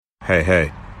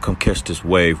Hey, come catch this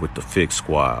wave with the Fixx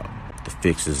squad. The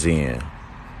Fixx is in.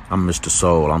 I'm Mr.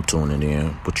 Soul, I'm tuning in.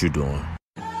 What you doing?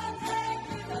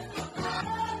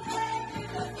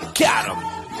 Got him.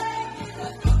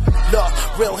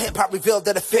 Look, real hip-hop revealed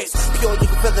in the Fixx. Pure, you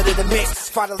can feel it in the mix.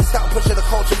 Finally start pushing the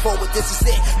culture forward, this is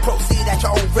it. Proceed at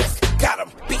your own risk. Got him.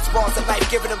 Beats, bars, and life,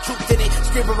 giving them truth in it.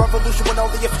 Screaming revolution with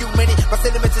only a few minutes. My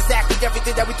sentiments exactly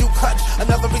everything that we do clutch.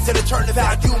 Another reason to turn the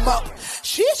volume up.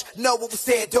 Sheesh, know what we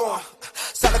stand on.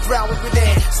 Solid ground when we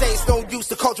land. Say it's no use,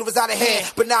 the culture is out of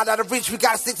hand. But now out of reach, we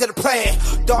gotta stick to the plan.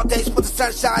 Dark days put the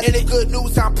sunshine in it. Good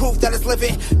news, I'm proof that it's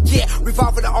living. Yeah,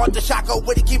 revolving the art, the shot go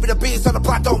with it. Keeping the beats on the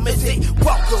block, don't miss it.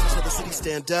 Welcome to the city,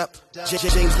 stand up.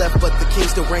 James left, but the king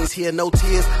still reigns here. No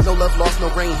tears, no love lost, no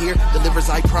rain here. Delivers,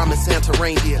 I promise, Santa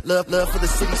reindeer. Love for the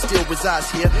city still resides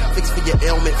here. Fix for your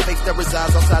ailment, fakes that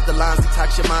resides outside the lines.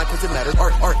 Detox your mind, cause it matters.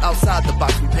 Art outside the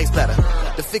box, we pace better.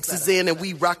 The Fixx is in and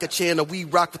we rock a channel. We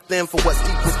rock with them for what's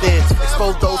deep within.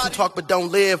 Expose those who talk but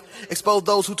don't live. Expose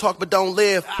those who talk but don't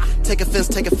live. Take offense,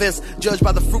 judged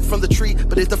by the fruit from the tree.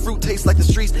 But if the fruit tastes like the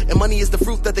streets, and money is the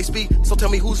fruit that they speak, so tell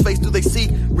me whose face do they see?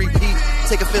 Repeat,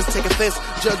 take offense,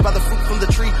 judged by the fruit from the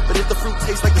tree. But if the fruit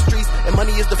tastes like the streets, and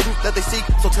money is the fruit that they seek,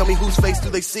 so tell me whose face do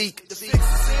they seek?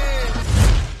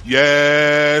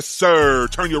 Yes, sir.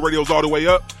 Turn your radios all the way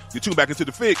up. You tune back into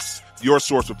the Fixx, your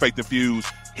source for faith-infused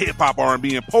hip-hop,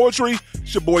 R&B, and poetry.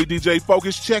 It's your boy DJ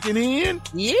Focus checking in.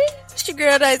 Yeah, it's your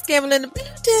girl Dice Gamble in the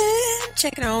building.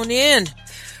 Checking on in.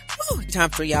 Woo, time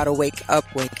for y'all to wake up.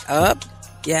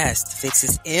 Yes, the Fixx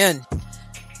is in.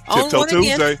 Tiptoe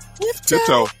Tuesday.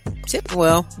 Tiptoe.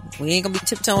 Well, we ain't gonna be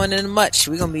tiptoeing in much.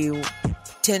 We're gonna be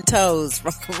 10 toes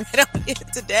right on here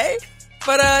today.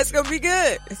 But it's gonna be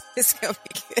good. It's gonna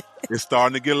be good. It's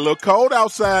starting to get a little cold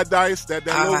outside, Dice. That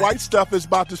little white stuff is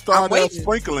about to start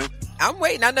sprinkling. I'm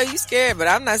waiting. I know you scared, but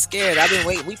I'm not scared. I've been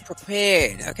waiting. We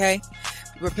prepared, okay?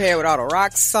 We prepared with all the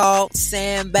rock salt,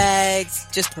 sandbags,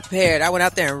 just prepared. I went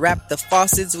out there and wrapped the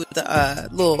faucets with the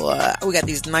we got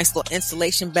these nice little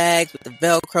insulation bags with the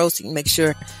Velcro so you can make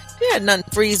sure, nothing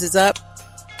freezes up.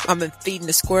 I've been feeding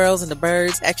the squirrels and the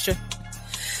birds extra.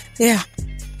 Yeah,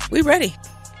 we ready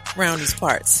around these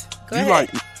parts. Go ahead.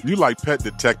 You like Pet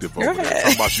Detective over there.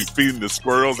 Talking about you feeding the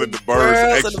squirrels and the birds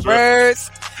extra. And the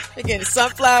birds. They're getting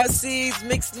sunflower seeds,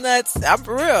 mixed nuts. I'm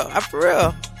for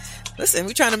real. Listen,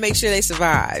 we're trying to make sure they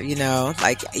survive,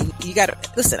 Like, you gotta...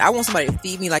 Listen, I want somebody to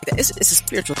feed me like that. It's a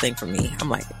spiritual thing for me. I'm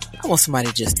like, I want somebody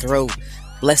to just throw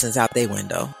blessings out their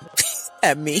window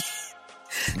at me.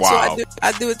 Wow. So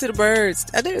I do it to the birds.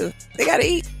 I do. They gotta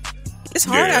eat. It's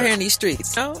hard out here in these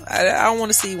streets, I don't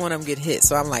want to see one of them get hit.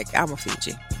 So I'm like, I'm gonna feed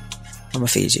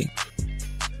you.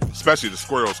 Especially the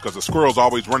squirrels, because the squirrels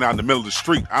always run out in the middle of the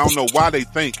street. I don't know why they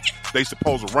think they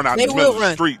supposed to run out in the middle of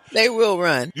the street. They will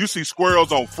run. You see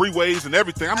squirrels on freeways and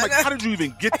everything. I'm like, how did you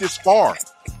even get this far?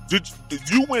 Did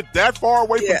you went that far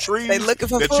away from trees they looking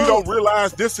for that food. You don't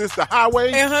realize this is the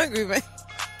highway? They're hungry, man.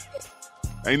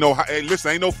 Ain't no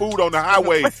food on the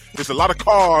highway. There's a lot of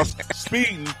cars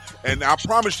speeding, and I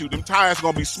promise you, them tires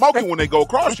gonna be smoking when they go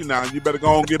across you now. You better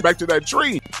go and get back to that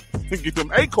tree and get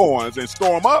them acorns and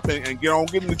store them up and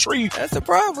get in the tree. That's the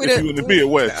problem. If you in the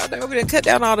Midwest. We done cut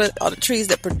down all the trees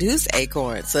that produce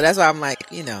acorns. So that's why I'm like,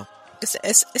 it's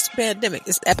a pandemic.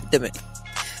 It's an epidemic.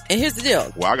 And here's the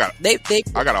deal. Well, I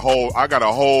got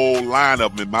a whole line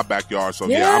of them in my backyard. So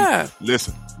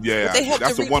listen. Yeah,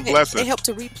 that's the one blessing. They help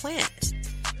to replant.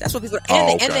 That's what people.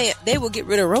 And they will get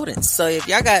rid of rodents. So if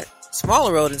y'all got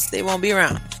smaller rodents, they won't be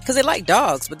around because they like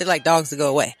dogs, but they like dogs to go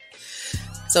away.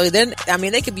 So then,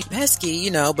 they can be pesky,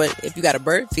 But if you got a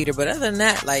bird feeder, but other than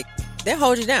that, like they'll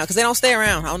hold you down because they don't stay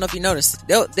around. I don't know if you noticed.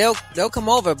 They'll come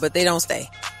over, but they don't stay.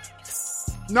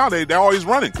 No, they're always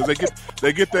running because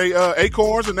they get their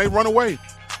acorns and they run away.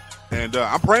 And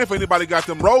I'm praying for anybody got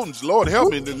them rodents. Lord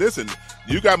help me. And listen,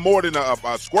 you got more than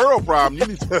a squirrel problem. You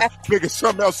need to figure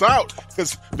something else out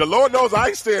because the Lord knows I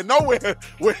ain't staying nowhere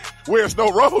where there's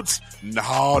no roads.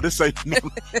 No, this ain't.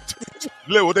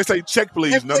 No. What they say, check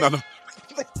please. No.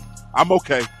 I'm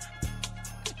okay.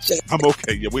 I'm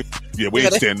okay. Yeah, we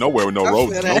ain't staying nowhere with no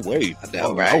roads. No way.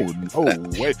 No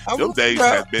way. Them days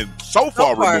have been so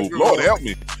far removed. Lord help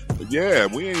me. Yeah,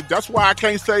 we ain't. That's why I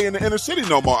can't stay in the inner city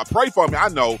no more. Pray for me. I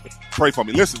know. Pray for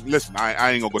me. Listen.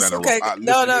 I ain't gonna go down that road.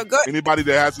 No, go. Anybody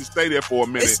that has to stay there for a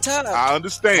minute, it's tough. I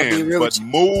understand, but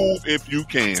move if you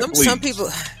can. Some people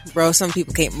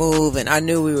can't move, and I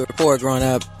knew we were poor growing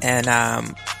up. And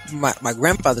my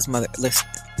grandfather's mother,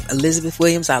 Elizabeth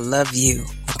Williams, I love you.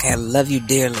 Okay, I love you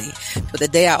dearly. But the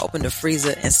day I opened the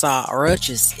freezer and saw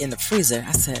roaches in the freezer,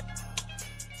 I said,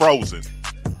 "Frozen."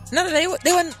 No, they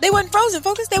wasn't frozen,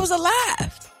 Focus. They was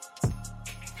alive.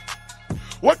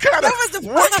 What kind of? That was the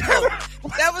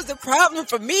problem. That was the problem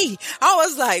for me. I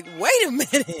was like, wait a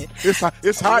minute.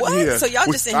 It's hot What? in here. So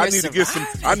y'all just in I here need to get some.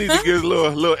 surviving, I need to get a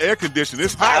little air conditioning.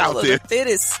 It's hot out there.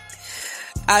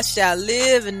 I shall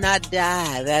live and not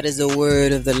die. That is the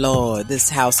word of the Lord. This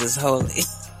house is holy.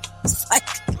 It's like,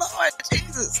 Lord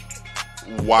Jesus.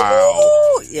 Wow.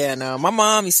 Ooh. Yeah, no. My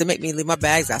mom used to make me leave my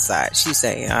bags outside. She'd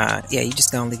say, yeah, you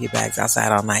just gonna leave your bags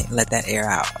outside all night and let that air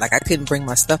out. Like, I couldn't bring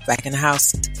my stuff back in the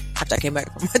house after I came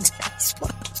back from my dad's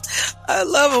farm. I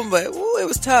love them, but ooh, it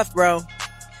was tough, bro.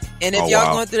 And if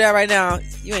y'all going through that right now,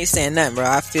 you ain't saying nothing, bro.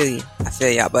 I feel you. I feel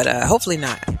y'all, but hopefully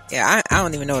not. Yeah, I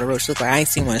don't even know what a roach looks like. I ain't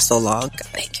seen one in so long. God,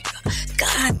 thank you.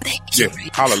 God, thank you. Yeah,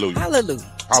 hallelujah.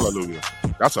 Hallelujah. Hallelujah.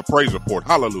 That's a praise report.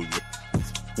 Hallelujah.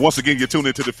 Once again, you're tuned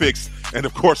into The Fixx. And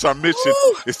of course, our mission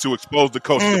is to expose the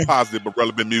culture to positive but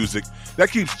relevant music that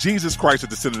keeps Jesus Christ at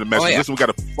the center of the message. Listen, we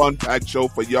got a fun-packed show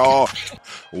for y'all.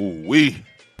 Ooh-wee.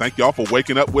 Thank y'all for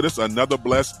waking up with us another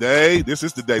blessed day. This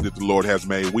is the day that the Lord has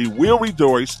made. We will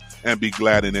rejoice and be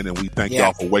glad in it. And we thank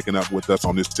y'all for waking up with us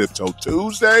on this Tiptoe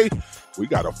Tuesday. We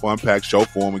got a fun-packed show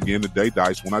for them again today,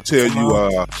 Dice. When I tell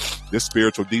you this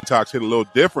spiritual detox hit a little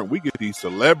different, we get these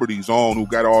celebrities on who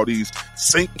got all these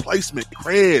sync placement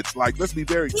creds. Like, let's be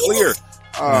very clear.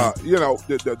 You know,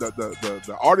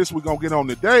 the artists we're going to get on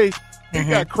today, they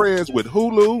got creds with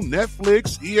Hulu,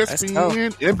 Netflix,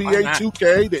 ESPN, NBA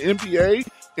 2K, the NBA,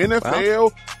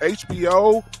 NFL,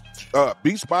 HBO,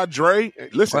 Beats by Dre.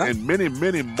 Listen, and many,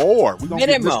 many more. We're going to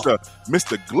get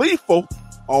Mr. Gleeful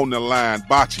on the line.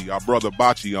 Bachi, our brother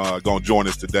Bachi, going to join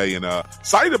us today. And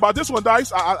excited about this one,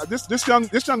 Dice. This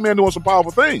young man doing some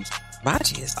powerful things.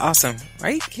 Bachi is awesome.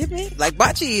 Are you kidding me? Like,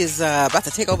 Bachi is about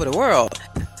to take over the world.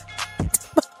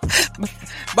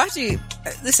 Bachi,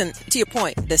 listen, to your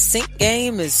point, the sync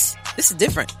game this is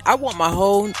different. I want my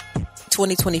whole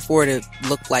 2024 to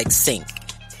look like sync.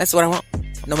 That's what I want,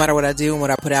 no matter what I do and what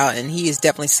I put out. And he is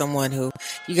definitely someone who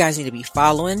you guys need to be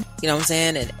following. You know what I'm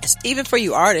saying? And even for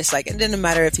you artists, like, it doesn't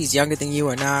matter if he's younger than you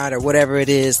or not or whatever it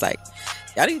is. Like,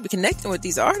 y'all need to be connecting with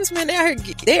these artists, man.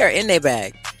 They are in their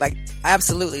bag. Like,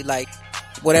 absolutely. Like,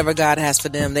 whatever God has for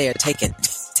them, they are taking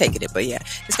it. But yeah,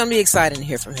 it's gonna be exciting to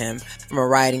hear from him, from a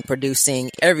writing, producing,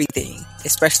 everything,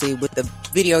 especially with the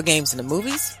video games and the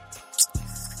movies.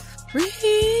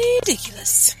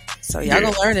 Ridiculous. So y'all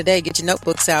gonna learn today. Get your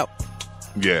notebooks out.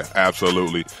 Yeah,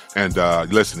 absolutely. And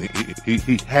listen,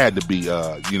 he had to be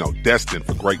destined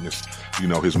for greatness. You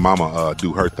know, his mama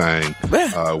do her thing.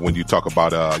 When you talk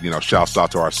about shouts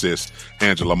out to our sis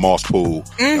Angela Mosspool,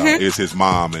 is his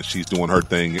mom, and she's doing her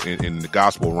thing in the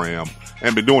gospel realm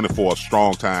and been doing it for a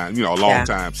strong time, a long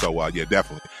time. So yeah,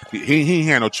 definitely. He ain't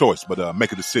had no choice but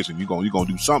make a decision. You gonna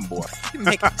do something, boy.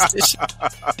 Make a decision.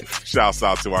 Shouts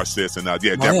out to our sis, and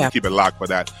definitely keep it locked for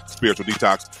that spiritual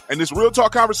detox and this real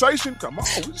talk conversation. Come on,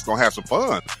 we just gonna have some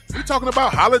fun. We talking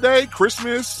about holiday,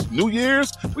 Christmas, New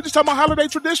Year's. We just talking about holiday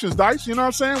traditions, Dice. You know what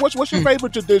I'm saying? What's your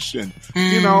favorite tradition?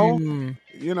 You know,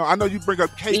 I know you bring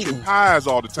up cake and pies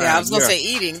all the time. Yeah, I was gonna say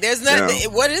eating. There's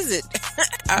nothing. What is it?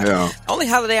 Only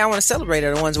holiday I want to celebrate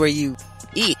are the ones where you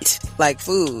eat, like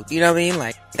food. You know what I mean?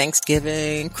 Like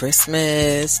Thanksgiving,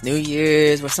 Christmas, New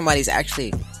Year's, where somebody's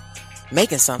actually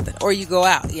making something, or you go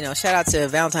out. Shout out to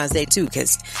Valentine's Day too,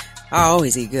 because I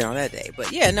always eat good on that day.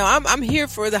 But yeah, no, I'm here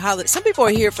for the holiday. Some people are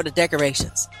here for the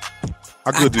decorations.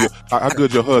 How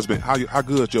good your husband? How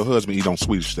good your husband eat on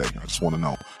Swedish Day? I just want to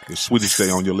know. Is Swedish Day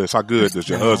on your list? How good does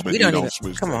your husband eat on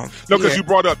Swedish Day? Come on. No, because you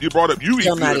brought up you eat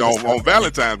good on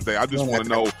Valentine's Day. I just want to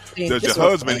know, does your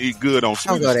husband eat good on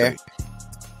Swedish Day?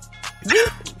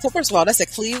 So first of all, that's a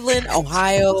Cleveland,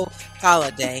 Ohio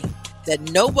holiday that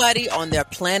nobody on their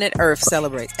planet Earth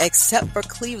celebrates except for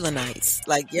Clevelandites.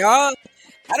 Like, y'all,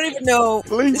 I don't even know.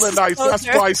 Clevelandites, that's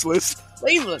priceless.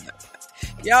 Cleveland.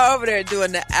 Y'all over there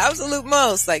doing the absolute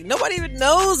most. Like, nobody even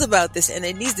knows about this, and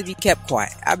it needs to be kept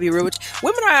quiet. I'll be real with you.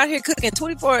 Women are out here cooking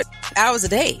 24 hours a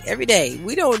day, every day.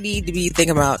 We don't need to be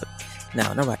thinking about,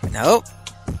 nobody. Nope.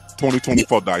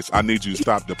 2024 Dice, I need you to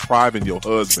stop depriving your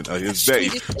husband of his day.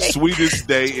 Swedish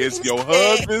Day is your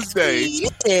husband's day.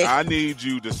 I need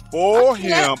you to spoil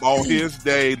him on his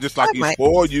day, just like he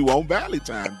spoiled you on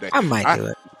Valentine's Day. I might do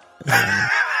it.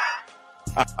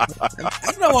 I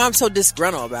don't know why I'm so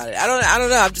disgruntled about it. I don't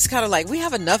know. I'm just kind of like, we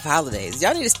have enough holidays.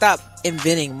 Y'all need to stop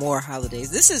inventing more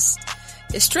holidays.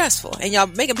 It's stressful, and y'all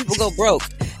making people go broke.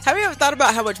 Have you ever thought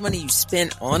about how much money you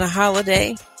spend on a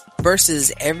holiday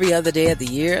versus every other day of the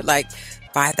year? Like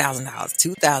 $5,000,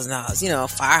 $2,000,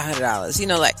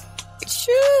 $500, like,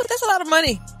 shoot, that's a lot of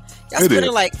money. Y'all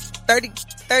spending like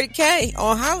 30K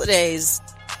on holidays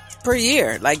per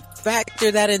year. Like,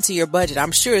 factor that into your budget.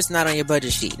 I'm sure it's not on your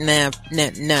budget sheet. Nah,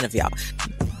 none of y'all.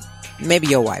 maybe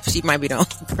your wife. She might be the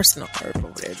only person on earth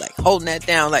over there, like holding that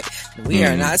down. Like, we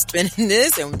are not spending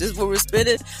this, and this is what we're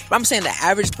spending. But I'm saying the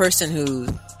average person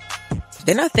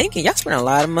they're not thinking. Y'all spending a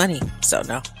lot of money. So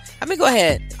no, I mean, go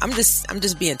ahead. I'm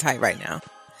just being tight right now.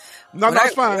 No,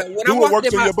 that's fine. Do what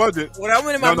works in your budget. When I'm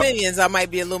in my millions, I might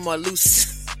be a little more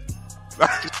loose.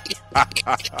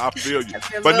 I feel you.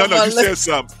 But no, you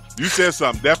said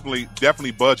something.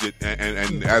 Definitely budget.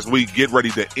 And as we get ready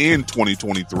to end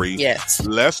 2023, yes,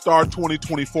 let's start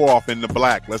 2024 off in the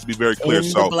black. Let's be very clear. In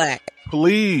the black.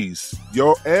 Please,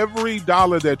 every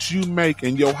dollar that you make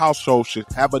in your household should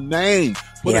have a name.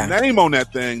 Put a name on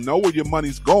that thing. Know where your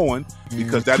money's going,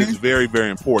 because that is very, very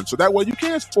important. So that way you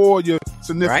can't spoil your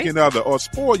significant other or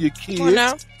spoil your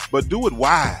kids, but do it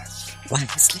wisely.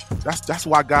 That's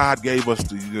why God gave us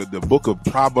the book of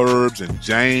Proverbs and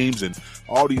James and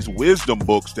all these wisdom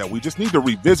books that we just need to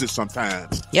revisit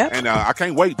sometimes. Yep. And I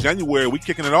can't wait. January, we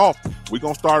kicking it off. We're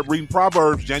going to start reading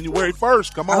Proverbs January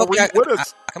 1st. Come on, read with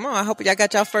us. Come on. I hope y'all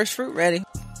got y'all first fruit ready.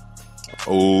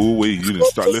 Oh, you didn't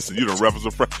start. Listen, you done reference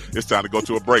a friend. It's time to go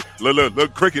to a break.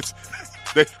 Look, crickets.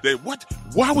 What?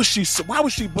 Why would she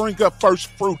bring up first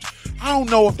fruit? I don't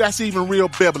know if that's even real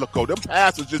biblical. Them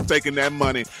pastors just taking that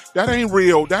money. That ain't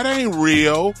real.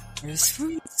 It's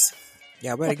fruits.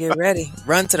 Y'all better get ready.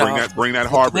 Run to the bring that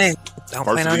harvest. Don't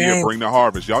First of the year, bring the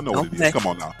harvest. Y'all know what it is. Come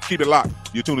on now. Keep it locked.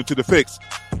 You're tuning to The Fixx.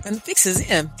 And The Fixx is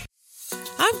in.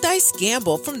 I'm Dice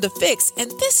Gamble from The Fixx,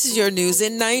 and this is your news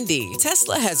in 90.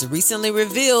 Tesla has recently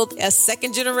revealed a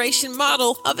second-generation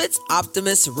model of its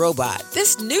Optimus robot.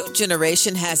 This new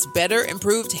generation has better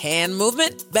improved hand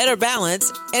movement, better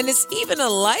balance, and it's even a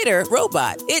lighter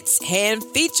robot. Its hand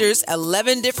features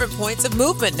 11 different points of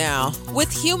movement now.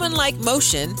 With human-like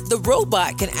motion, the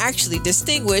robot can actually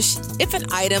distinguish if an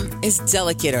item is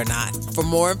delicate or not. For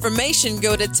more information,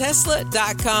 go to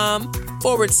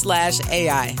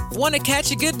tesla.com/AI. Want to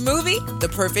catch a good movie? The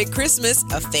Perfect Christmas,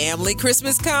 a family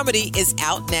Christmas comedy, is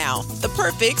out now. The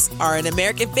Perfects are an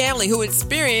American family who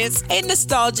experience a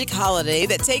nostalgic holiday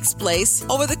that takes place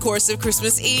over the course of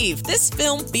Christmas Eve. This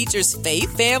film features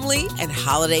faith, family, and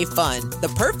holiday fun. The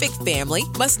Perfect family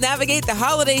must navigate the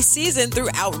holiday season through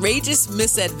outrageous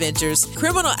misadventures,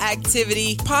 criminal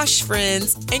activity, posh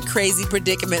friends, and crazy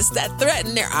predicaments that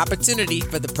threaten their opportunity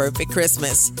for the perfect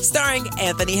Christmas. Starring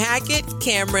Anthony Hackett,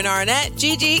 Cameron Arnett,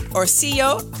 Gigi Orsio,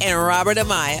 and Robert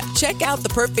Amaya. Check out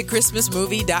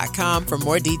theperfectchristmasmovie.com for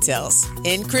more details.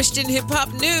 In Christian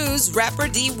hip-hop news, rapper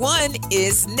D1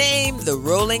 is named the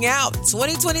Rolling Out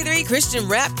 2023 Christian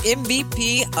Rap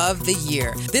MVP of the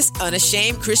Year. This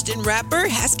unashamed Christian rapper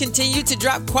has continued to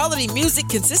drop quality music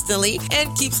consistently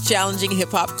and keeps challenging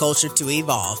hip-hop culture to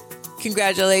evolve.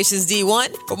 Congratulations,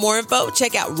 D1. For more info,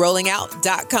 check out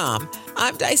rollingout.com.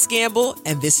 I'm Dice Gamble,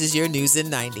 and this is your news in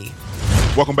 90.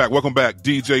 Welcome back.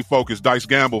 DJ Focus, Dice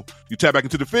Gamble. You tap back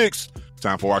into The Fixx.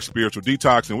 Time for our spiritual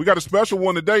detox. And we got a special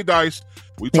one today, Dice.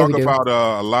 We talk about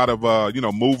a lot of,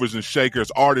 movers and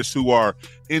shakers, artists who are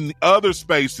in other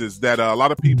spaces that a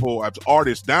lot of people, as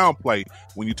artists, downplay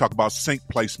when you talk about sync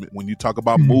placement, when you talk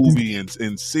about movie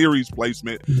and series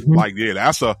placement. Like,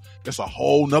 that's a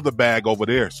whole nother bag over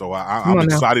there. So I'm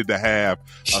excited to have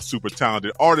a super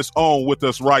talented artist on with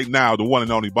us right now, the one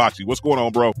and only Bachi. What's going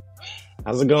on, bro?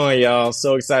 How's it going, y'all?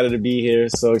 So excited to be here.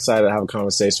 So excited to have a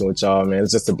conversation with y'all, man.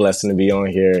 It's just a blessing to be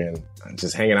on here and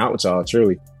just hanging out with y'all,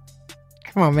 truly.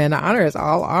 Come on, man. The honor is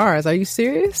all ours. Are you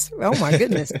serious? Oh, my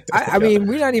goodness. I mean,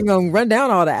 we're not even going to run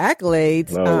down all the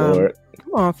accolades. No, Lord.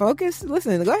 Come on, Focus.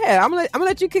 Listen, go ahead. I'm gonna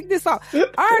let you kick this off.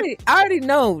 I already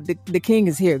know the king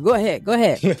is here. Go ahead.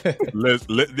 He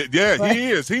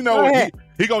is. He knows.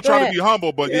 He gonna try to be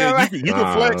humble, but you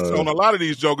can flex on a lot of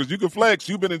these jokers. You can flex.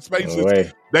 You've been in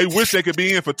spaces. They wish they could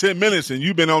be in for 10 minutes, and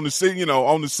you've been on the set,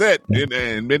 on the set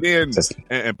and been in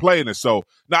and playing it. So,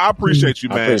 I appreciate you,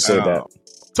 man. I appreciate that.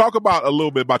 Talk about a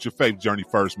little bit about your faith journey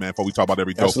first, man, before we talk about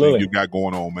every dope thing you got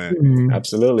going on, man.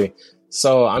 Absolutely.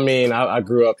 So, I mean, I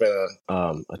grew up in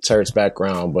a church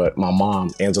background, but my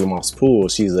mom, Angela Moss Poole,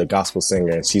 she's a gospel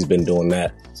singer, and she's been doing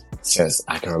that since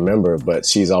I can remember, but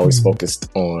she's always focused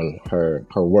on her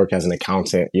work as an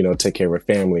accountant, take care of her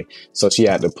family. So she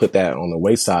had to put that on the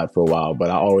wayside for a while, but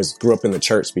I always grew up in the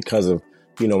church because of,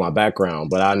 my background.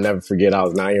 But I'll never forget, I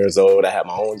was 9 years old. I had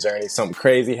my own journey. Something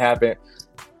crazy happened.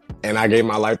 And I gave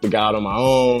my life to God on my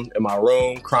own, in my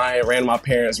room, crying, ran to my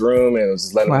parents' room, and was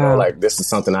just letting them know, like, this is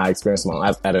something I experienced in my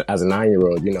life as a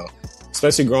 9-year-old,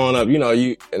 Especially growing up,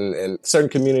 you in certain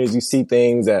communities, you see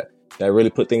things that really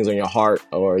put things on your heart,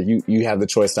 or you have the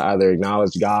choice to either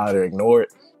acknowledge God or ignore it.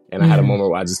 And I had a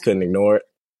moment where I just couldn't ignore it.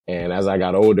 And as I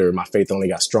got older, my faith only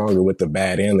got stronger with the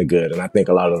bad and the good. And I think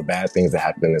a lot of the bad things that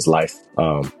happen in this life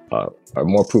are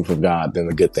more proof of God than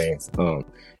the good things.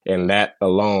 And that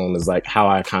alone is like how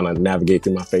I kind of navigate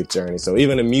through my faith journey. So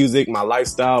even in music, my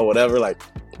lifestyle, whatever, like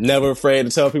never afraid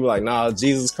to tell people like, nah,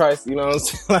 Jesus Christ, you know what I'm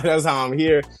saying? Like that's how I'm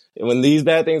here. And when these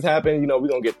bad things happen, you know, we're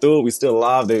going to get through it. We still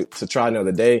alive to try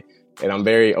another day. And I'm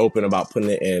very open about putting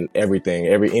it in everything,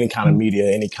 any kind of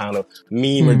media, any kind of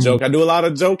meme or joke. I do a lot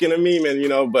of joking and memeing, you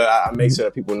know, but I make sure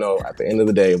that people know at the end of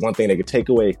the day, one thing they can take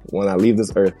away when I leave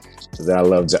this earth is that I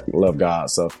love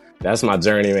God. So that's my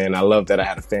journey, man. I love that I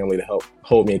had a family to help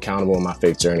hold me accountable in my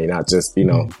faith journey, not just, you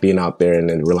know, being out there and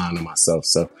then relying on myself.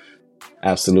 So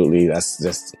absolutely, that's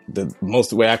just the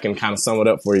most way I can kind of sum it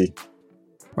up for you.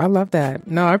 I love that.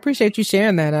 No, I appreciate you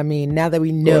sharing that. I mean, now that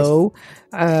we know,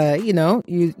 you know,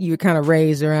 you were kind of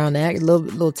raised around that, a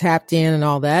little tapped in and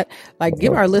all that. Like,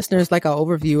 give our listeners like an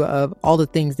overview of all the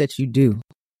things that you do.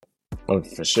 Oh,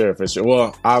 for sure.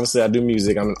 Well, obviously, I do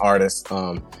music. I'm an artist,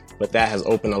 but that has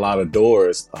opened a lot of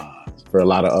doors for a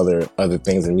lot of other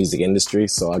things in the music industry.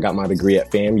 So I got my degree at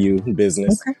FAMU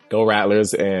business, Go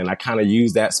Rattlers, and I kind of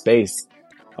use that space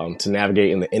to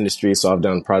navigate in the industry. So I've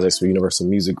done projects for Universal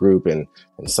Music Group and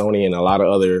Sony and a lot of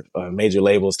other major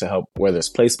labels to help, whether it's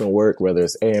placement work, whether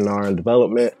it's A&R and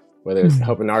development, whether it's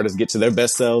helping artists get to their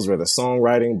best selves, whether it's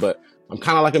songwriting. But I'm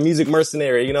kind of like a music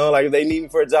mercenary, you know, like if they need me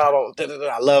for a job.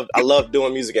 I love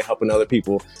doing music and helping other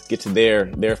people get to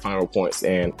their final points.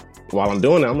 And while I'm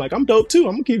doing that, I'm like, I'm dope too.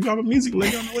 I'm gonna keep dropping music,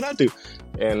 let y'all know what I do.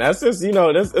 And that's just, you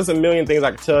know, there's a million things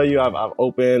I could tell you. I've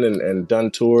opened and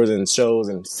done tours and shows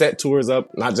and set tours up,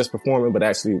 not just performing, but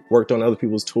actually worked on other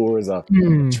people's tours. I've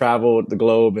traveled the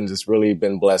globe and just really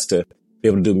been blessed to be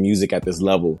able to do music at this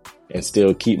level and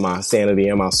still keep my sanity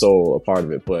and my soul a part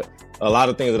of it. But a lot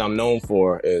of things that I'm known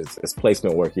for is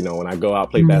placement work. You know, when I go out,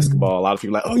 play basketball, a lot of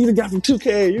people are like, oh, you're the guy from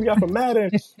 2K, you're the guy from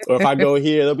Madden. Or if I go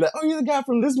here, they'll be like, oh, you're the guy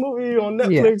from this movie on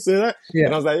Netflix.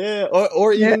 And I was like, yeah.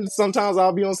 Or even sometimes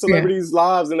I'll be on celebrities'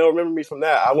 lives and they'll remember me from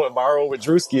that. I went viral with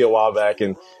Drewski a while back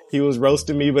and he was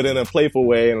roasting me, but in a playful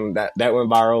way. And that went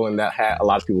viral and that had a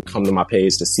lot of people come to my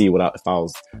page to see if I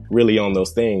was really on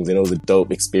those things. And it was a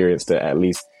dope experience to at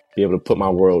least be able to put my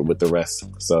world with the rest.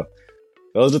 So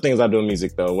those are things I do in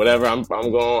music, though. Whatever, I'm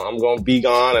going to be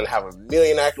gone and have a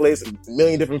million accolades, a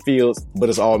million different fields, but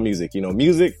it's all music. You know,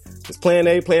 music is plan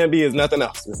A, plan B is nothing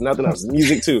else. It's nothing else. It's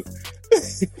music, too.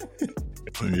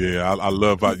 Yeah, I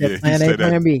love how, yeah, plan A,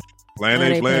 plan B. Plan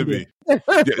A, plan B.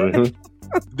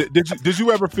 Did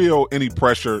you ever feel any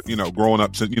pressure, you know, growing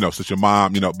up, since your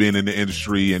mom, you know, being in the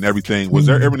industry and everything? Was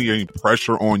there ever any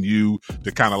pressure on you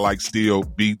to kind of like still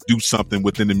do something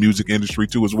within the music industry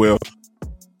too as well?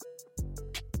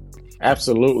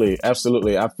 Absolutely.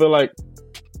 I feel like,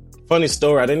 funny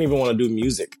story, I didn't even want to do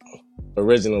music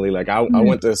originally. Like I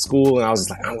went to school and I was just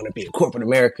like, I want to be in corporate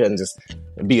America and just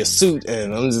be a suit.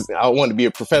 And I wanted to be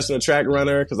a professional track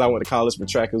runner because I went to college for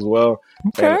track as well.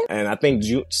 Okay. And I think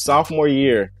sophomore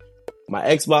year, my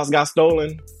Xbox got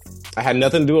stolen. I had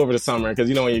nothing to do over the summer because,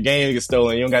 you know, when your game gets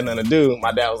stolen, you don't got nothing to do.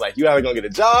 My dad was like, you either going to get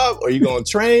a job or you going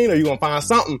to train or you going to find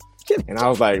something. And I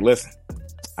was like, listen,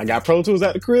 I got Pro Tools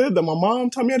at the crib that my mom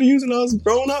taught me how to use when I was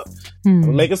growing up. I'm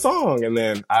gonna make a song. And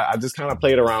then I just kind of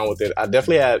played around with it. I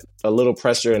definitely had a little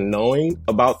pressure in knowing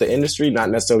about the industry, not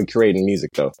necessarily creating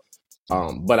music though.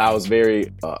 But I was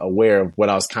very aware of what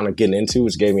I was kind of getting into,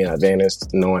 which gave me an advantage,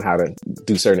 knowing how to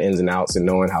do certain ins and outs and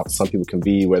knowing how some people can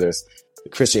be, whether it's the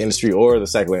Christian industry or the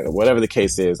secular, whatever the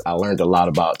case is. I learned a lot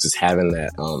about just having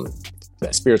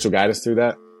that spiritual guidance through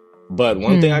that. But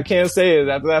one thing I can say is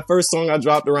after that first song I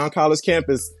dropped around college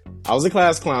campus, I was a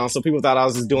class clown. So people thought I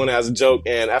was just doing it as a joke.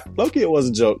 And low-key, it was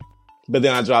a joke. But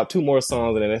then I dropped 2 more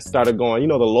songs and then it started going, you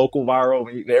know, the local viral.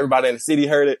 Everybody in the city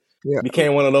heard it. Yeah.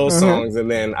 Became one of those songs.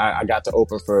 And then I got to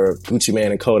open for Gucci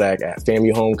Mane and Kodak at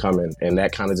FAMU Homecoming. And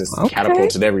that kind of just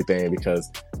catapulted everything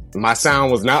because my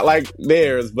sound was not like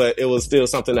theirs, but it was still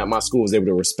something that my school was able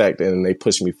to respect and they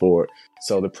pushed me forward.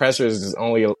 So the pressure just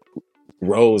only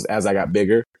rose as I got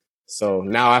bigger. So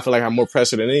now I feel like I'm more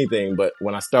pressure than anything. But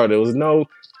when I started, it was no,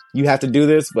 you have to do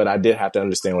this. But I did have to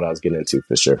understand what I was getting into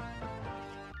for sure.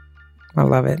 I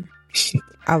love it.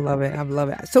 I love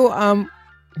it. So,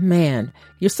 man,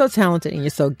 you're so talented and you're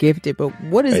so gifted. But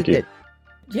what is that?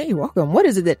 Yeah, you're welcome. What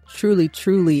is it that truly,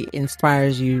 truly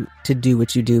inspires you to do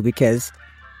what you do? Because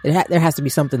there has to be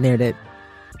something there that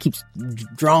keeps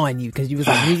drawing you. Because you was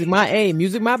like, music my A,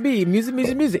 music my B,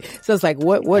 music. So it's like,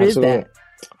 what is that?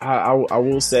 I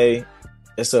will say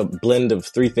it's a blend of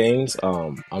 3 things.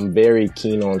 I'm very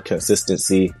keen on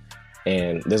consistency,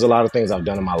 and there's a lot of things I've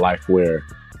done in my life where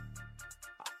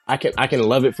I can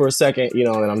love it for a second, you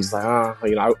know, and I'm just like,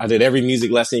 I did every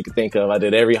music lesson you could think of. I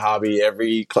did every hobby,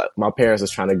 my parents was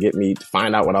trying to get me to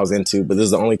find out what I was into, but this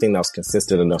is the only thing that was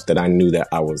consistent enough that I knew that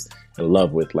I was in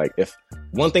love with. Like, if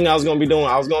one thing I was going to be doing,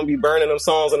 I was going to be burning them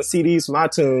songs on the CDs from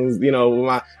iTunes, you know,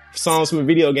 my songs from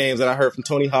video games that I heard from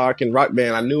Tony Hawk and Rock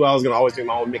Band. I knew I was going to always do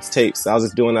my own mixtapes. I was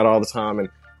just doing that all the time. And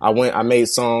I made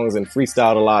songs and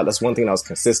freestyled a lot. That's one thing that was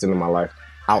consistent in my life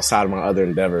outside of my other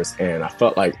endeavors. And I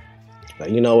felt like,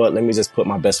 you know what, let me just put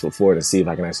my best foot forward and see if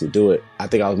I can actually do it. I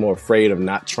think I was more afraid of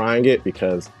not trying it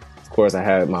because, of course, I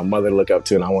had my mother to look up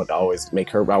to, and I wanted to always make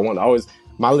her,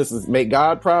 my list is make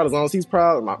God proud as long as he's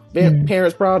proud, my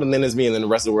parents proud, and then it's me, and then the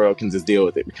rest of the world can just deal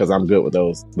with it because I'm good with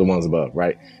those, the ones above,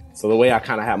 right? So the way I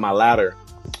kind of had my ladder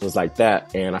was like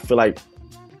that. And I feel like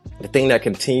the thing that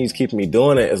continues keeping me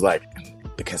doing it is like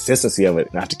the consistency of it.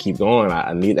 I have to keep going.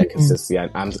 I need that consistency.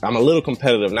 I'm a little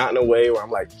competitive, not in a way where I'm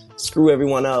like, screw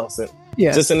everyone else. And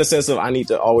just in the sense of I need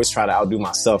to always try to outdo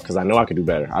myself because I know I can do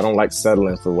better. I don't like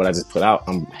settling for what I just put out.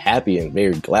 I'm happy and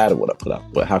very glad of what I put out.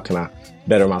 But how can I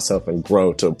better myself and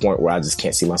grow to a point where I just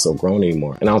can't see myself growing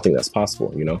anymore? And I don't think that's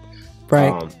possible, you know?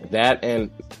 Right. That, and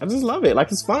I just love it.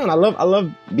 Like, it's fun. I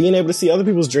love being able to see other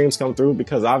people's dreams come through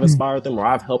because I've inspired them or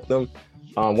I've helped them.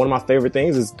 One of my favorite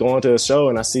things is going to a show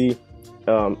and I see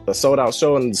a sold out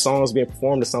show and the songs being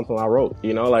performed is something I wrote,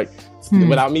 you know, like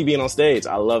without me being on stage.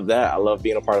 I love that. I love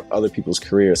being a part of other people's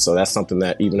careers. So that's something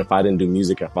that even if I didn't do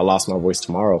music, if I lost my voice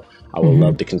tomorrow, I would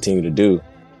love to continue to do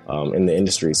in the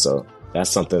industry. So that's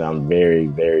something that I'm very,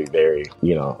 very, very,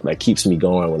 you know, that keeps me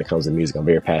going when it comes to music. I'm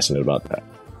very passionate about that.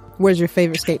 Where's your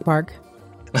favorite skate park?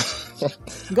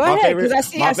 Go ahead, because I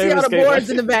see all the boards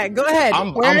in the back. Go ahead.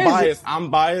 I'm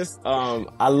biased.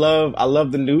 I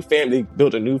love the new they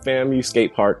built a new FAMU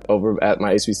skate park over at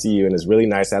my HBCU, and it's really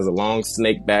nice. It has a long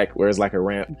snake back where it's like a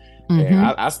ramp. And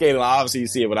I skated a lot. Obviously, you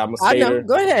see it, but I'm a skater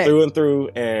through and through.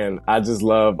 And I just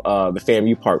love the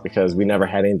FAMU park because we never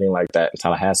had anything like that in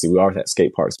Tallahassee. We always had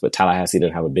skate parks, but Tallahassee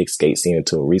didn't have a big skate scene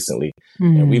until recently.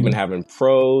 And we've been having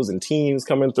pros and teams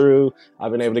coming through.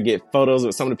 I've been able to get photos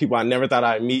with some of the people I never thought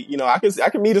I'd meet. You know, I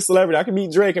can meet a celebrity. I can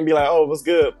meet Drake and be like, oh, what's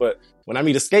good? But when I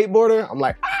meet a skateboarder, I'm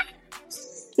like,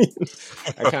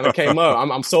 I kind of came up.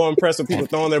 I'm so impressed with people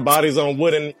throwing their bodies on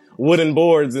wooden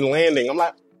boards and landing. I'm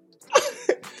like,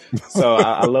 so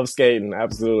I love skating.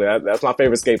 Absolutely. That's my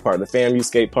favorite skate park. The FAMU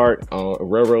skate park on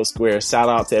Railroad Square. Shout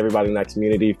out to everybody in that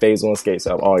community. Phase 1 skate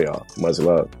shop. All y'all. Much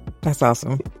love. That's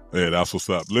awesome. Yeah, that's what's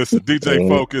up. Listen, DJ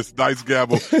Focus, Dice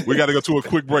Gamble. We got to go to a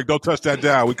quick break. Don't touch that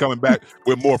dial. We're coming back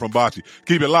with more from Bachi.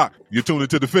 Keep it locked. You're tuned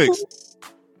into The Fixx.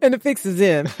 And The Fixx is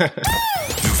in. New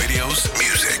videos,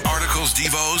 music, articles,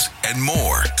 devos, and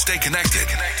more. Stay connected.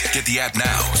 Get the app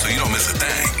now so you don't miss a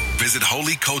thing. Visit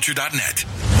holyculture.net.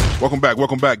 Welcome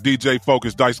back. DJ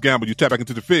Focus, Dice Gamble. You tap back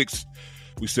into The Fixx.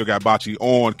 We still got Bachi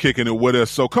on, kicking it with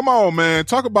us. So come on, man.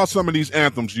 Talk about some of these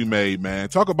anthems you made, man.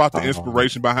 Talk about the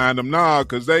inspiration behind them.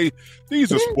 Because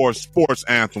these are sports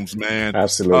anthems, man.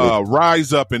 Absolutely.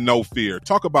 Rise Up and No Fear.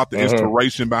 Talk about the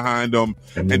inspiration behind them.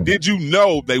 And did you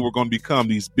know they were going to become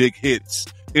these big hits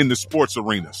in the sports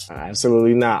arenas?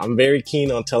 Absolutely not. I'm very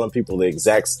keen on telling people the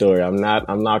exact story. I'm not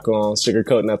going to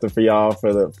sugarcoat nothing for y'all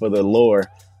for the lore.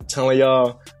 I'm telling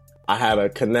y'all, I had a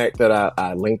connect that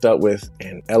I linked up with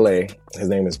in LA. His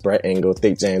name is Brett Engel,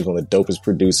 Thick James, one of the dopest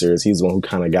producers. He's the one who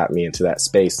kind of got me into that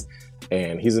space.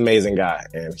 And he's an amazing guy.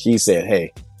 And he said,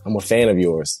 hey, I'm a fan of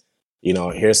yours. You know,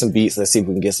 here's some beats. Let's see if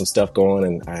we can get some stuff going.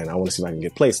 And I want to see if I can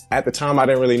get placed. At the time, I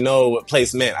didn't really know what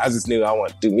place meant. I just knew I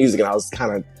wanted to do music. And I was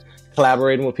kind of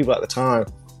collaborating with people at the time.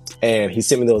 And he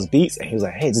sent me those beats. And he was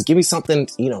like, hey, just give me something,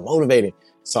 motivating.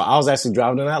 So I was actually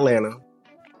driving in Atlanta.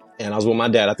 And I was with my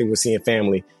dad. I think we're seeing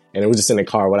family. And we were just in the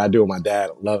car. What I do with my dad,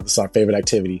 it's our favorite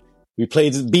activity. We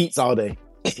played just beats all day.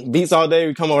 Beats all day.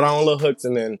 We come up with our own little hooks.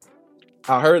 And then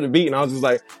I heard the beat and I was just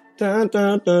like, dun,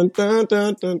 dun, dun, dun,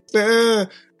 dun, dun, dun,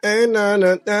 and, dun,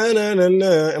 dun, dun, dun, dun,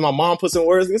 dun. And my mom put some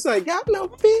words. It's like, got no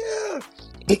fear.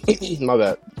 My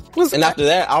bad. And after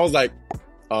that, I was like,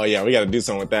 oh yeah, we got to do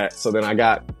something with that. So then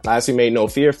I actually made No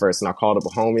Fear first. And I called up a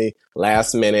homie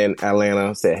last minute in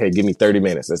Atlanta, said, hey, give me 30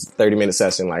 minutes. It's a 30-minute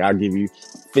session. Like, I'll give you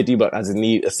 $50. I just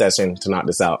need a session to knock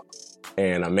this out.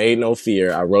 And I made No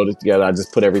Fear. I wrote it together. I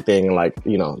just put everything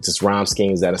in just rhyme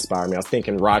schemes that inspired me. I was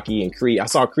thinking Rocky and Creed. I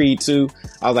saw Creed 2.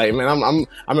 I was like, man,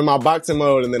 I'm in my boxing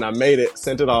mode. And then I made it,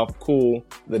 sent it off. Cool.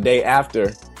 The day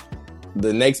after,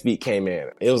 the next beat came in.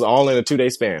 It was all in a 2-day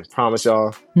span. Promise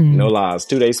y'all. No lies.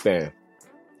 2-day span.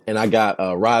 And I got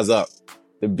Rise Up.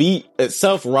 The beat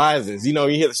itself rises. You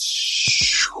hear the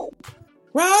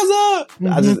rise up.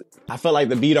 I felt like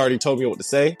the beat already told me what to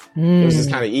say. It was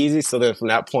just kind of easy. So then from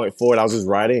that point forward, I was just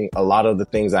writing a lot of the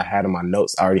things I had in my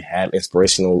notes. I already had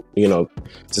inspirational,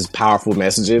 just powerful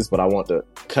messages, but I want to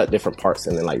cut different parts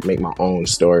and then like make my own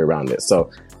story around it.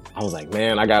 So I was like,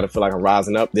 man, I got to feel like I'm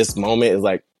rising up. This moment is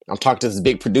like, I'm talking to this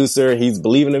big producer. He's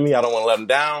believing in me. I don't want to let him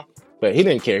down. But he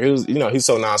didn't care. He was, he's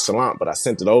so nonchalant, but I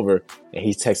sent it over and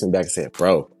he texted me back and said,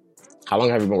 bro, how long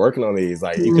have you been working on these?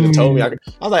 Like, you could have told me. I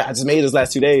was like, I just made it this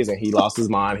last 2 days. And he lost his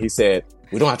mind. He said,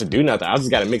 we don't have to do nothing. I just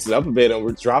got to mix it up a bit and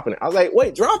we're dropping it. I was like,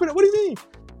 wait, dropping it? What do you mean?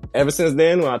 Ever since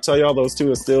then, when I tell y'all those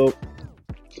two are still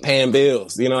paying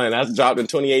bills, and that's dropped in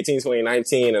 2018,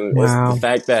 2019. And it's the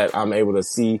fact that I'm able to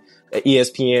see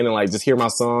ESPN and like just hear my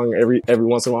song every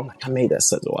once in a while. I'm like, I made that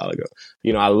such a while ago.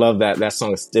 I love that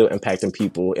song is still impacting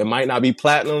people. It might not be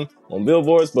platinum on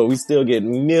billboards, but we still get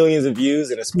millions of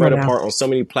views and it's spread apart on so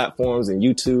many platforms and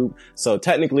YouTube. So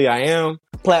technically I am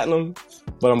platinum,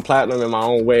 but I'm platinum in my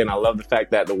own way. And I love the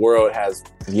fact that the world has,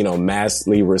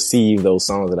 massively received those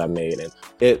songs that I made. And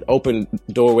it opened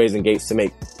doorways and gates to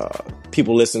make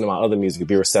people listen to my other music and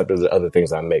be receptive to other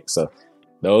things I make. So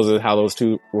those are how those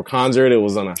two were conjured. It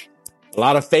was on a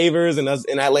lot of favors and us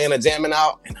in Atlanta jamming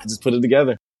out, and I just put it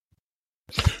together.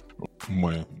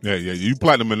 Well, yeah, you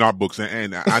platinum in our books,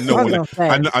 and I know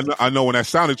I know when that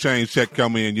sound exchange check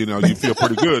come in, you feel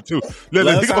pretty good too.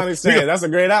 Love sound exchange. That's a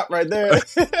great app right there.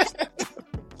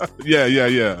 Yeah.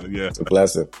 It's a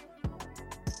blessing.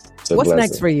 What's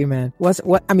next for you, man? Listen,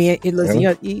 you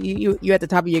at the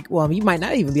top of your, well, you might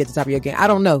not even be at the top of your game. I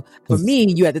don't know. For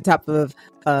me, you at the top of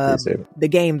the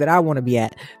game that I want to be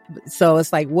at. So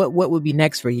it's like, what would be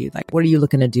next for you? Like, what are you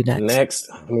looking to do next? Next,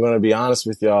 I'm going to be honest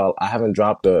with y'all. I haven't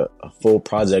dropped a full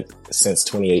project since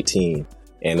 2018.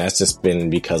 And that's just been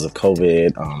because of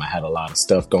COVID. I had a lot of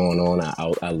stuff going on.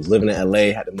 I was living in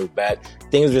LA, had to move back.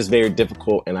 Things were just very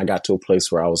difficult. And I got to a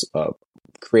place where I was,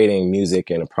 creating music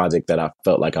and a project that I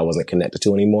felt like I wasn't connected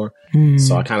to anymore.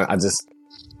 So I just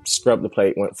scrubbed the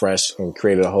plate, went fresh and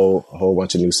created a whole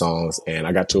bunch of new songs. And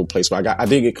I got to a place where I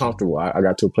did get comfortable. I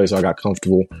got to a place where I got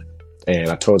comfortable. And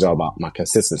I told y'all about my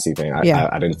consistency thing.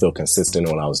 I didn't feel consistent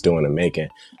in what I was doing and making.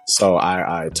 So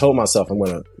I told myself I'm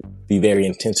going to be very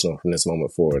intentional from this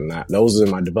moment forward. And those are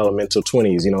my developmental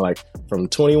 20s, like from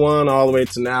 21 all the way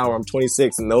to now where I'm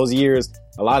 26. In those years,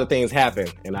 a lot of things happen.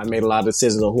 And I made a lot of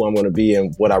decisions on who I'm going to be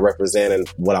and what I represent and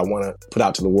what I want to put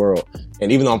out to the world.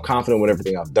 And even though I'm confident with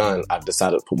everything I've done, I've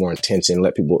decided to put more intention,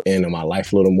 let people in my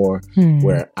life a little more,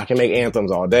 where I can make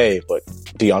anthems all day, but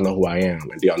do y'all know who I am?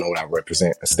 And do y'all know what I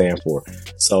represent and stand for?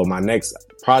 So my next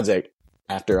project,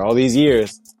 after all these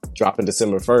years, dropping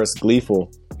December 1st,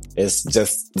 Gleeful, is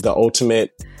just the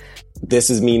ultimate, this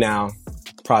is me now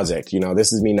project.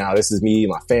 This is me now. This is me,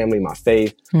 my family, my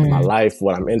faith, my life,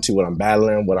 what I'm into, what I'm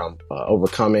battling, what I'm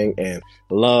overcoming, and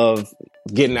love,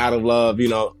 getting out of love,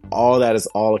 all that is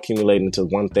all accumulating into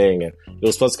one thing. And it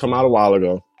was supposed to come out a while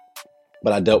ago,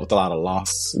 but I dealt with a lot of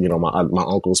loss. My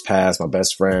uncle's passed, my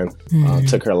best friend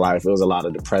took her life. It was a lot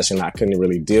of depression I couldn't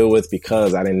really deal with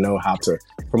because I didn't know how to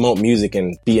promote music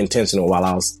and be intentional while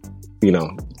I was,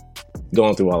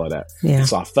 going through all of that. Yeah.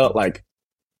 So I felt like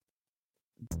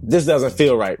this doesn't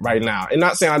feel right now. And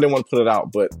not saying I didn't want to put it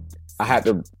out, but I had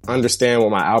to understand what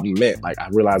my album meant. Like I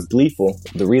realized Gleeful,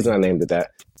 the reason I named it that,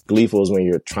 Gleeful is when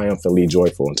you're triumphantly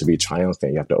joyful, and to be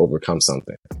triumphant, you have to overcome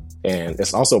something. And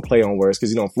it's also a play on words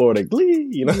because, in Florida,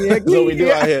 glee, that's what we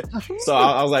do out here. So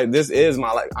I was like, this is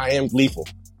my, I am gleeful.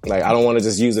 Like, I don't want to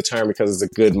just use the term because it's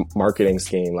a good marketing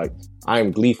scheme. Like, I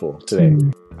am gleeful today.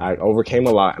 I overcame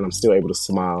a lot and I'm still able to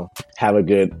smile, have a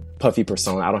good puffy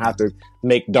persona. I don't have to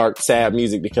make dark, sad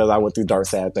music because I went through dark,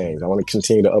 sad things. I want to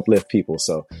continue to uplift people.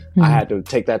 So I had to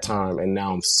take that time, and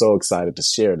now I'm so excited to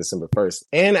share December 1st.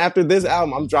 And after this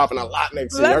album, I'm dropping a lot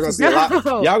next year. Y'all gonna see a lot.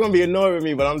 Y'all gonna be annoyed with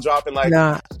me, but I'm dropping like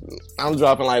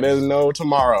there's no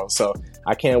tomorrow. So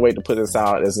I can't wait to put this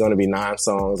out. It's going to be 9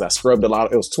 songs. I scrubbed a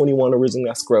lot. It was 21 originally.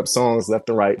 I scrubbed songs left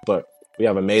and right, but we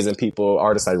have amazing people,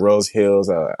 artists like Rose Hills.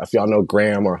 If y'all know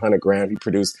Graham or Hunter Graham, he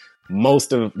produced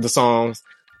most of the songs,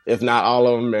 if not all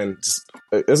of them. And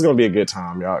it's going to be a good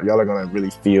time. Y'all are going to really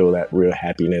feel that real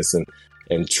happiness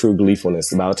and true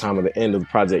gleefulness. By the time of the end of the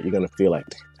project, you're going to feel like,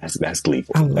 that's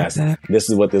gleeful. This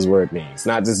is what this word means.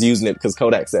 Not just using it because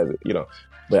Kodak says it,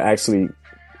 but actually,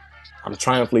 I'm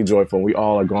triumphantly joyful. We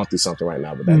all are going through something right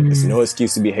now, but there's no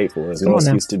excuse to be hateful. There's no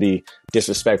excuse to be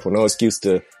disrespectful. No excuse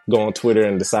to go on Twitter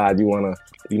and decide you want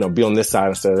to, be on this side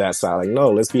instead of that side. Like,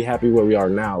 no, let's be happy where we are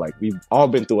now. Like, we've all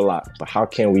been through a lot, but how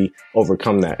can we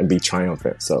overcome that and be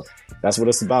triumphant? So that's what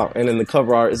it's about. And then the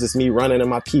cover art is just me running in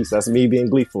my piece. That's me being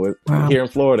gleeful. Wow. Here in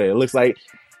Florida, it looks like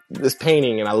this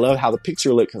painting and I love how the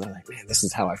picture looked because I'm like, man, this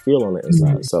is how I feel on the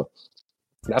inside. So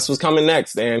that's what's coming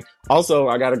next. And also,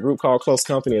 I got a group called Close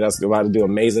Company that's about to do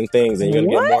amazing things. And you're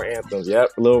going to get more anthems. Yep.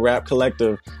 A little rap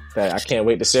collective that I can't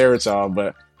wait to share with y'all.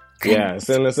 But yeah, it's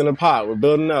in the pot. We're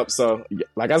building up. So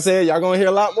like I said, y'all going to hear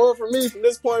a lot more from me from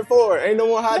this point forward. Ain't no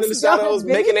more hiding in the shadows,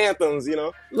 making anthems, you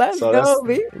know? Let's go,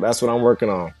 B. That's what I'm working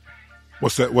on.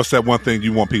 What's that one thing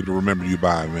you want people to remember you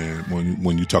by, man,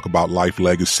 when you talk about life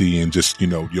legacy and just, you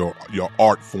know, your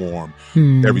art form,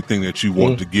 everything that you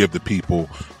want to give to people,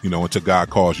 you know, until God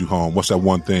calls you home? What's that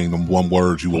one thing, the one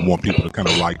word you would want people to kind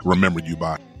of like remember you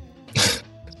by?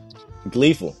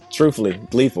 Gleeful. Truthfully,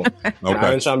 gleeful. Okay.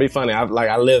 I ain't trying to be funny. I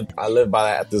live by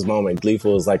that at this moment.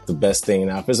 Gleeful is like the best thing.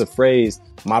 Now, if it's a phrase,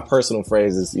 my personal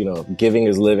phrase is, you know, giving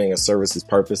is living and service is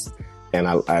purpose. And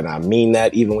I mean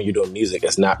that even when you're doing music,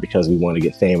 it's not because we want to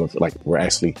get fame. Like, we're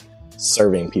actually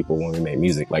serving people when we make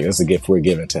music. Like, it's a gift we're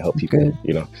given to help people,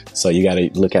 you know? So you got to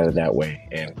look at it that way.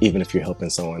 And even if you're helping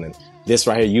someone, and this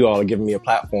right here, you all are giving me a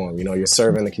platform, you know, you're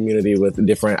serving the community with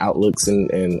different outlooks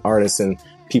and artists and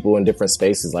people in different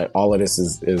spaces. Like, all of this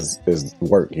is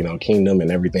work, you know, kingdom,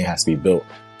 and everything has to be built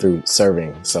through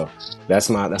serving. So that's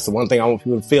the one thing I want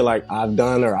people to feel like I've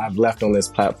done or I've left on this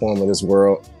platform of this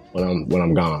world when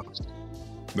I'm gone.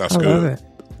 That's good.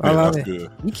 I love it. Good.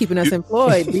 You keeping us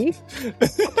employed, B.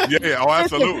 Yeah. Oh,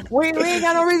 absolutely. we ain't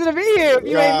got no reason to be here if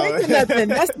you ain't making nothing.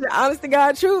 That's the honest to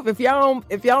God truth. If y'all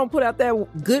don't put out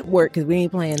that good work, because we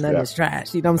ain't playing none of this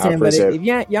trash. You know what I'm saying? But if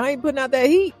y'all ain't putting out that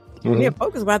heat, yeah,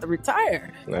 Focus about to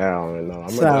retire. No,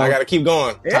 I got to keep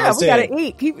going. Yeah, we got to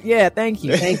eat. Thank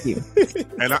you.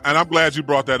 And I'm glad you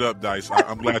brought that up, Dice.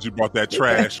 I'm glad you brought that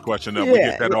trash question up. We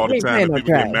get that all the time, and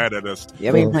people get mad at us.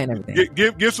 Yeah, we ain't playing everything.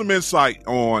 Give some insight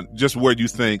on just where you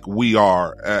think we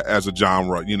are as a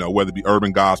genre. You know, whether it be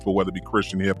urban gospel, whether it be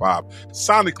Christian hip hop.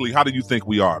 Sonically, how do you think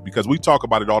we are? Because we talk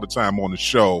about it all the time on the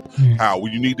show. How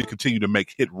you need to continue to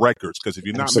make hit records. Because if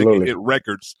you're not making hit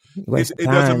records, it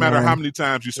doesn't matter how many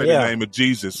times you say the name of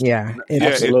Jesus. Yeah,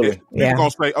 absolutely. People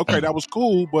gonna say, okay, that was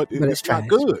cool, but it's not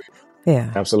good.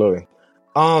 Yeah, absolutely.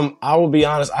 I will be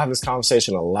honest, I have this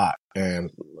conversation a lot,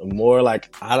 and more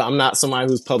like I'm not somebody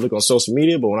who's public on social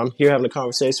media, but when I'm here having a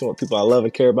conversation with people I love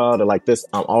and care about or like this,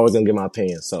 I'm always gonna give my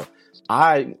opinion. So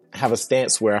I have a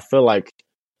stance where I feel like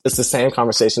it's the same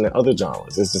conversation in other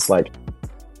genres. It's just like,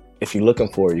 if you're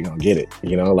looking for it, you're gonna get it.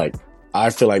 You know, like, I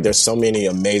feel like there's so many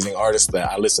amazing artists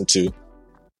that I listen to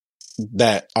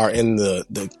that are in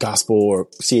the gospel or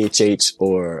CHH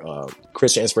or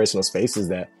Christian inspirational spaces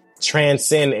that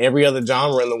transcend every other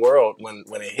genre in the world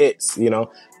when it hits, you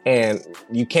know. And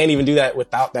you can't even do that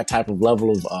without that type of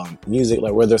level of music,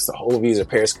 like whether it's the Hovies or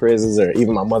Paris Crizzes or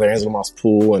even my mother Angela Moss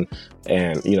Poole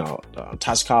and you know,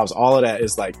 Tasha Cobbs. All of that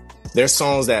is like, there's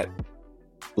songs that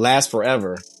last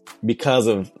forever because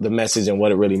of the message and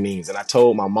what it really means. And I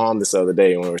told my mom this other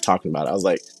day when we were talking about it, I was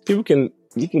like, you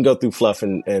can go through fluff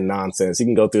and nonsense. You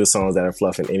can go through the songs that are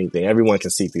fluff and anything. Everyone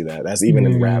can see through that. That's even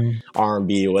in rap,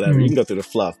 R&B or whatever. You can go through the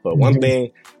fluff. But one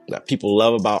thing that people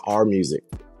love about our music,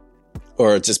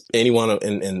 or just anyone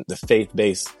in the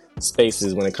faith-based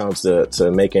spaces when it comes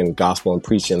to making gospel and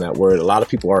preaching that word, a lot of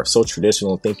people are so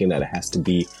traditional thinking that it has to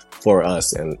be for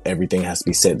us and everything has to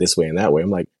be said this way and that way. I'm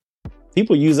like,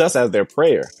 people use us as their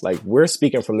prayer. Like, we're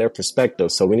speaking from their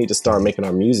perspective. So we need to start making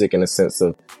our music in a sense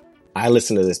of, I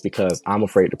listen to this because I'm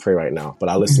afraid to pray right now, but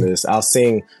I listen to this. I'll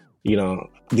sing, you know,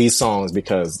 these songs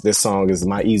because this song is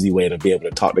my easy way to be able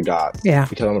to talk to God. Yeah.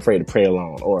 Because I'm afraid to pray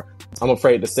alone, or I'm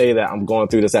afraid to say that I'm going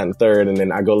through this, that, and the third, and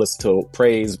then I go listen to a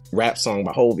praise rap song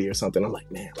by Hovey or something. I'm like,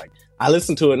 man, like, I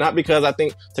listen to it not because I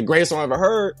think it's the greatest song I've ever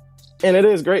heard, and it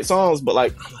is great songs, but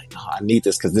like, I'm like, no, I need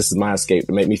this because this is my escape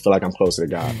to make me feel like I'm closer to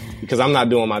God because I'm not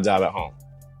doing my job at home.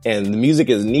 And the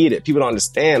music is needed. People don't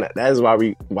understand that. That is why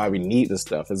we need this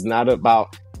stuff. It's not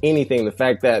about anything. The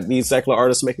fact that these secular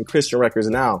artists are making Christian records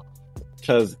now,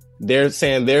 because they're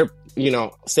saying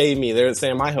save me. They're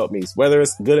saying my help me, whether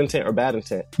it's good intent or bad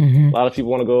intent. A lot of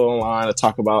people want to go online and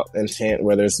talk about intent,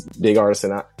 whether it's big artists or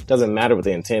not. It doesn't matter what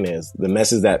the intent is. The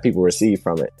message that people receive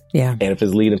from it. Yeah. And if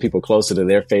it's leading people closer to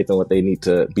their faith and what they need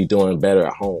to be doing better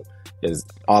at home is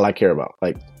all I care about.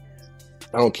 Like,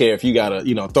 I don't care if you gotta,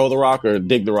 you know, throw the rock or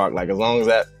dig the rock. Like, as long as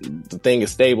the thing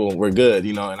is stable, we're good,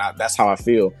 you know. And that's how I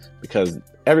feel, because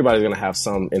everybody's gonna have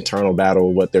some internal battle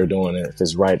with what they're doing, and if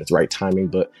it's right timing.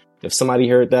 But if somebody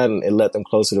heard that and it led them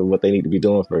closer to what they need to be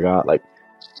doing for God, like,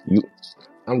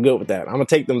 I'm good with that. I'm gonna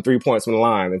take them 3 points from the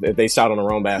line if they shot on the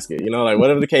wrong basket, you know, like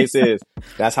whatever the case is.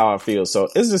 That's how I feel. So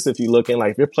it's just, if you look in,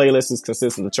 like, if your playlist is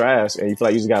consistent of trash and you feel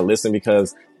like you just gotta listen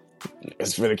because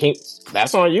it's for the king,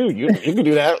 that's on you. You can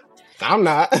do that. I'm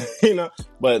not,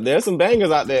 but there's some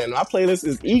bangers out there, and my playlist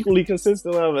is equally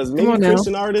consistent of as many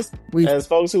Christian artists as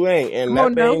folks who ain't, and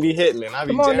that thing be hitting, and I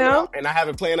be jamming out, and I have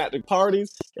it playing at the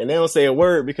parties, and they don't say a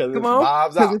word because it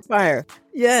vibes out. It's fire.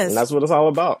 Yes. And that's what it's all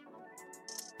about.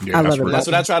 Yeah, I love it. That's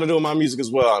what I try to do with my music as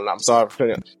well, and I'm sorry for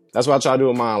putting it. That's what I try to do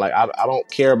with mine. Like, I don't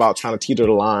care about trying to teeter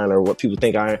the line or what people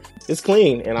think I am. It's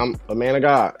clean, and I'm a man of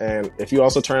God. And if you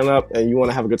also turn up and you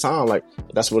want to have a good time, like,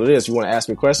 that's what it is. You want to ask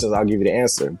me questions, I'll give you the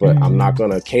answer. But I'm not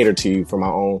going to cater to you for my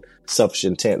own selfish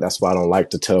intent. That's why I don't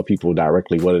like to tell people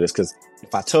directly what it is. Because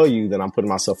if I tell you, then I'm putting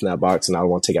myself in that box, and I don't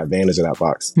want to take advantage of that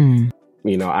box.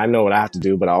 I know what I have to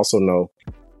do, but I also know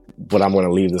what I'm going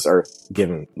to leave this earth,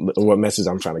 given what message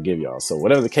I'm trying to give y'all. So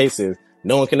whatever the case is,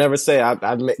 no one can ever say I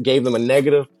gave them a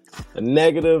negative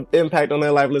impact on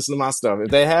their life listening to my stuff.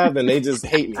 If they have, then they just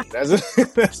hate me. That's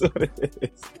what it is.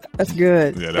 That's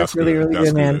good. Yeah, that's really, good. really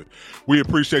That's good, man. We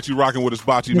appreciate you rocking with us,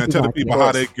 Bachi, man. Tell the people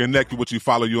how they connect with you,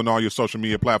 follow you on all your social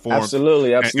media platforms.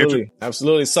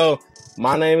 Absolutely. So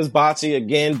my name is Bachi,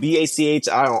 again, Bachi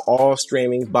on all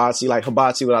streaming. Bachi, like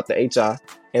hibachi without the Hi.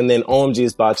 And then OMG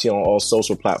is Bachi on all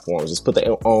social platforms. Just put the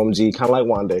OMG, kind of like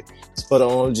Wande. Just put the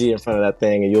OMG in front of that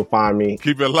thing and you'll find me.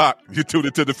 Keep it locked. You tuned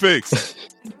into the Fixx.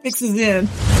 Fixx is in.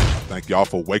 Thank y'all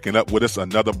for waking up with us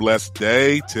another blessed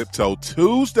day. Tiptoe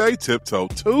Tuesday.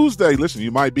 Listen,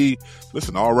 you might be,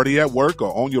 already at work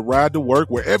or on your ride to work,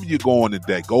 wherever you're going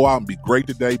today. Go out and be great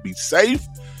today. Be safe.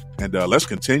 And let's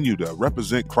continue to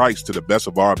represent Christ to the best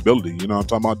of our ability. You know what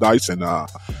I'm talking about, Dice? And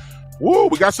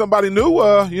we got somebody new,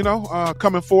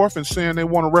 coming forth and saying they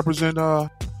want to represent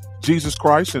Jesus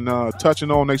Christ and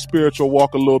touching on their spiritual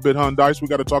walk a little bit, huh, Dice? We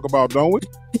got to talk about, don't we?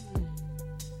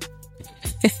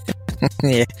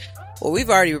 Yeah. Well, we've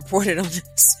already reported on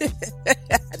this. I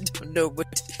don't know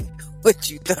what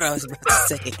you thought I was about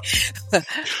to say.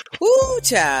 Woo,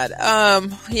 child.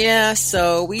 Yeah,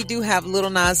 so we do have Lil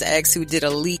Nas X, who did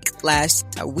a leak last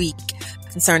week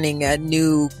concerning a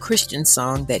new Christian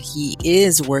song that he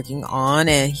is working on,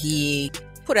 and he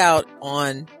put out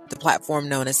on the platform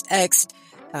known as X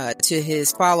to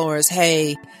his followers,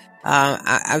 hey,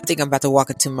 I think I'm about to walk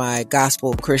into my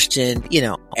gospel Christian,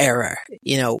 era,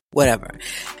 whatever.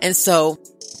 And so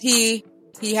he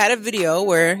had a video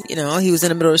where, he was in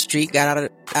the middle of the street, got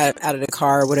out of the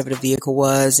car or whatever the vehicle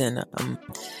was, and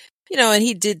and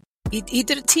he did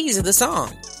a tease of the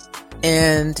song,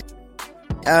 and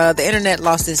the internet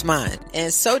lost his mind,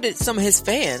 and so did some of his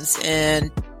fans.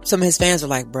 And some of his fans were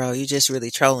like, bro, you're just really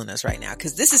trolling us right now.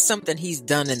 Cause this is something he's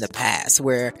done in the past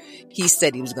where he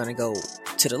said he was going to go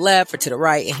to the left or to the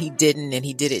right, and he didn't, and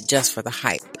he did it just for the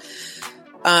hype.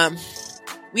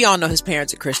 We all know his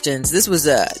parents are Christians. This was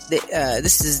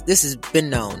this has been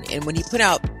known. And when he put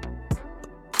out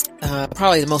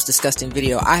probably the most disgusting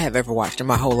video I have ever watched in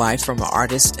my whole life from an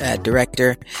artist,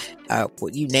 director,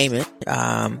 you name it.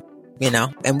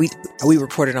 And we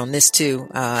reported on this too.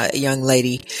 A young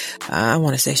lady, I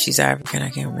want to say she's African, I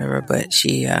can't remember, but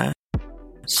she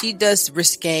does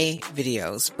risque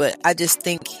videos. But I just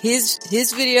think his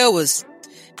video was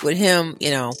with him,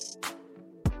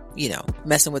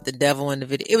 messing with the devil in the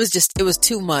video. It was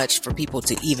too much for people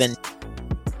to even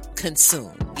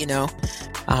consume,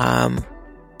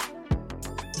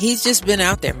 He's just been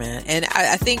out there, man. And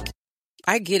I think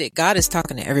I get it. God is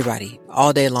talking to everybody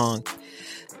all day long.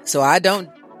 So I don't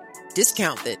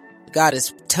discount that God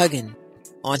is tugging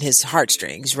on his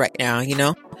heartstrings right now,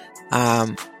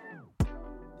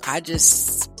 I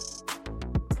just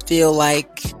feel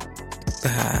like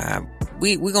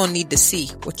we're gonna need to see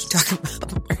what you're talking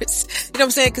about first. You know what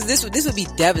I'm saying? Because this would be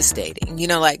devastating.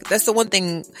 That's the one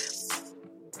thing.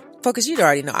 Focus, you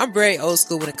already know I'm very old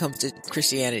school when it comes to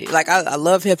Christianity. Like I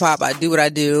love hip hop. I do what I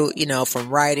do, from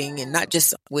writing, and not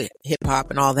just with hip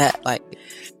hop and all that. Like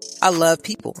I love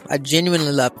people. I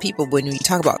genuinely love people. But when you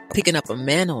talk about picking up a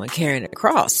mantle and carrying a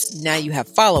cross, now you have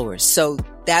followers. So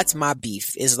that's my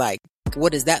beef, is like,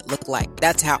 what does that look like?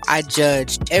 That's how I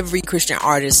judge every Christian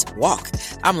artist walk.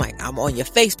 I'm like, I'm on your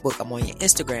Facebook, I'm on your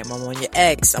Instagram, I'm on your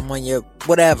X, I'm on your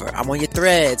whatever, I'm on your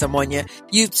Threads, I'm on your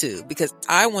YouTube, because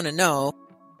I want to know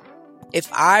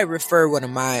if I refer one of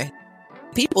my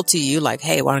people to you, like,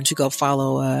 hey, why don't you go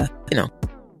follow,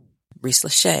 Reese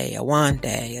Lachey, a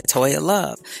Wande, a Toya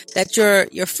Love, that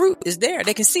your fruit is there.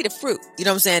 They can see the fruit. You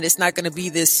know what I'm saying? It's not going to be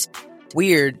this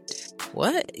weird,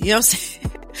 what? You know what I'm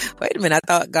saying? Wait a minute. I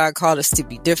thought God called us to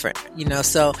be different,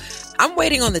 so I'm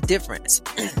waiting on the difference.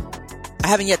 I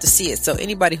haven't yet to see it. So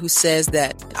anybody who says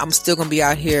that I'm still going to be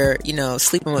out here,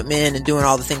 sleeping with men and doing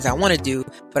all the things I want to do,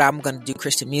 but I'm going to do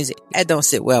Christian music, that don't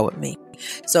sit well with me.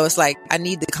 So it's like, I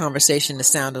need the conversation to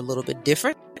sound a little bit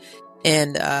different.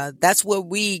 And that's what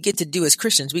we get to do as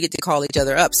Christians. We get to call each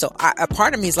other up. So a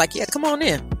part of me is like, yeah, come on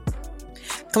in.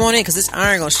 Come on in, because this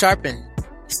iron gonna sharpen.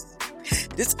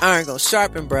 This iron gonna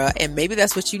sharpen, bruh. And maybe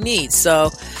that's what you need. So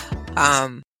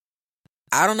I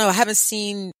don't know. I haven't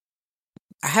seen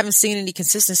any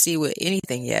consistency with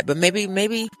anything yet, but maybe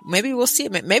we'll see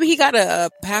it. Maybe he got a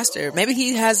pastor. Maybe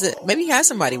he has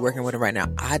somebody working with him right now.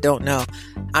 I don't know.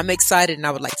 I'm excited, and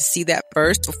I would like to see that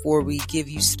first before we give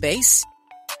you space.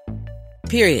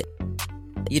 Period.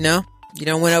 You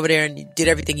went over there and you did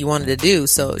everything you wanted to do.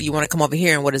 So you want to come over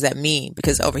here, and what does that mean?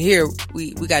 Because over here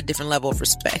we got a different level of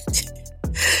respect.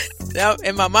 Now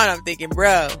in my mind, I'm thinking,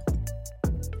 bro,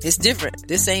 it's different.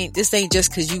 This ain't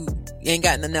just because you ain't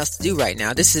got nothing else to do right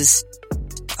now. This is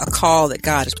a call that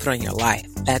God has put on your life.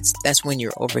 That's when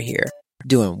you're over here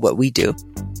doing what we do.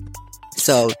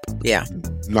 So, yeah.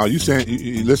 No, you saying,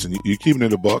 listen, you're keeping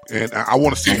it a buck. And I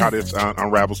want to see how this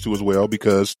unravels too as well,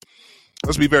 because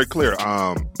let's be very clear.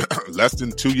 Less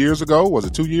than 2 years ago, was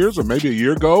it 2 years or maybe a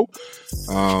year ago?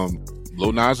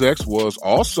 Lil Nas X was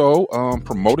also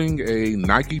promoting a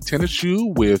Nike tennis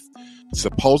shoe with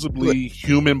supposedly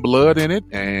human blood in it,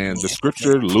 and the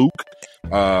scripture Luke,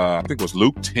 I think it was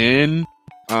Luke 10,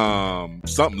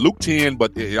 Luke 10,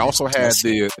 but it also had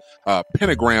the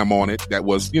pentagram on it that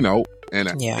was, an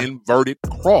inverted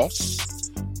cross.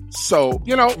 So,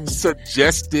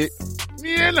 suggested,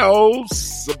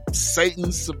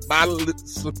 Satan symbolism.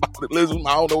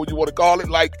 I don't know what you want to call it.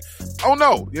 Like, oh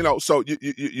no, so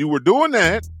you were doing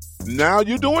that. Now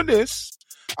you're doing this.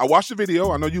 I watched the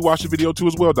video. I know you watched the video too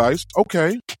as well, Dice.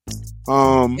 Okay.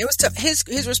 It was tough.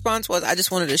 His response was, I just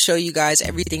wanted to show you guys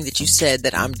everything that you said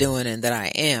that I'm doing and that I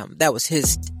am. That was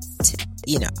his,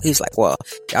 he's like, well,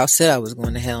 y'all said I was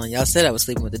going to hell, and y'all said I was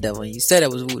sleeping with the devil, and you said I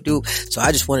was voodoo. So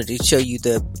I just wanted to show you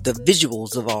the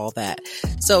visuals of all that.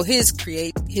 So his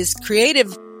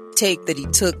creative take that he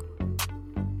took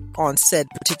on said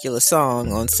particular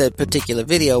song, on said particular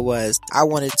video, was, I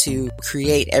wanted to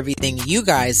create everything you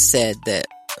guys said that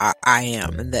I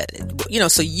am, and that,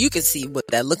 so you can see what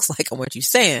that looks like on what you're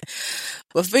saying.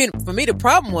 But for me, the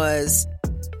problem was,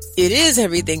 it is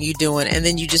everything you're doing, and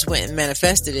then you just went and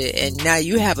manifested it, and now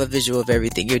you have a visual of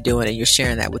everything you're doing, and you're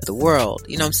sharing that with the world.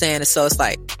 You know what I'm saying? And so it's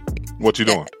like, what you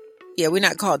doing? Yeah, we're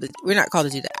not called to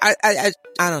do that.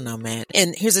 I don't know, man.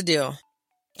 And here's the deal: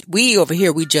 we over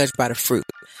here, we judge by the fruit.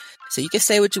 So you can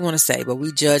say what you want to say, but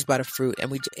we judge by the fruit,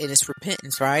 and it's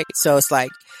repentance, right? So it's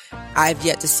like, I've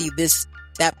yet to see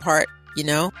that part.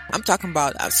 I'm talking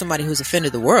about somebody who's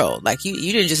offended the world. Like you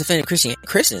didn't just offend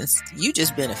Christians. You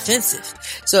just been offensive.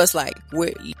 So it's like,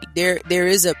 there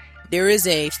is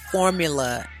a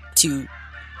formula to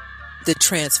the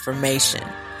transformation.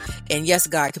 And yes,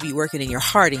 God could be working in your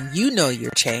heart, and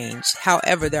you're changed.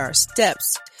 However, there are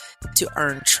steps to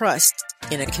earn trust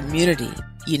in a community.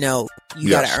 You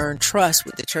got to earn trust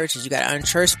with the churches. You got to earn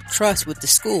trust with the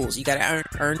schools. You got to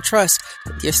earn trust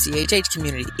with your CHH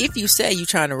community. If you say you're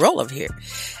trying to roll over here,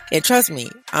 and trust me,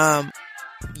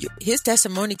 his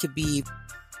testimony could be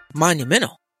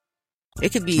monumental.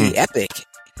 It could be epic.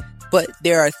 But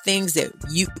there are things that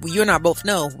you and I both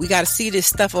know. We got to see this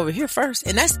stuff over here first,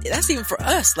 and that's even for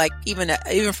us. Like even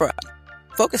for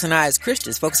Focus and I as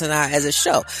Christians, Focus and I as a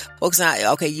show, Focus and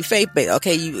I, okay, you faith-based,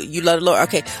 okay, you love the Lord,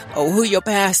 okay, oh, who your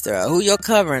pastor, or who your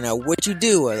covering, or what you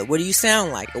do, or what do you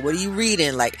sound like, or what are you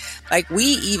reading, like we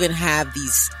even have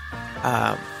these,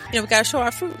 we gotta show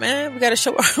our fruit, man, we gotta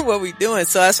show what we doing.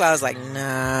 So that's why I was like,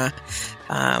 nah,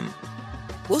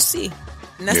 we'll see.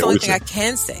 And that's the only thing I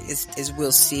can say is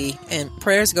we'll see. And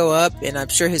prayers go up, and I'm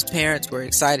sure his parents were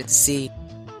excited to see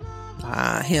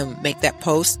him make that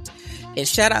post. And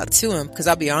shout out to him, because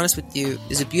I'll be honest with you,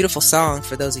 it's a beautiful song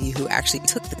for those of you who actually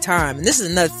took the time. And this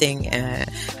is another thing, I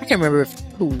can't remember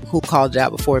who called it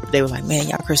out before, but they were like, man,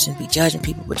 y'all Christians be judging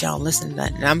people, but y'all don't listen to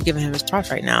that. And I'm giving him his props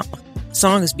right now. The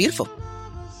song is beautiful.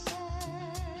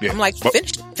 Yeah, I'm like,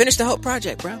 finish the whole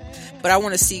project, bro. But I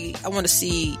want to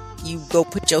see you go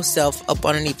put yourself up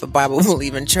underneath a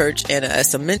Bible-believing church and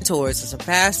some mentors and some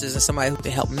pastors and somebody who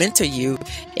can help mentor you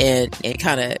and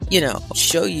kind of,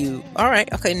 show you, all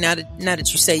right, okay, now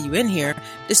that you say you in here,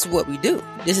 this is what we do.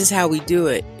 This is how we do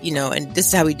it, and this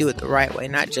is how we do it the right way,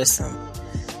 not just some,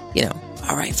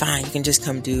 all right, fine, you can just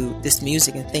come do this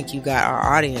music and think you got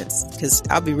our audience. Because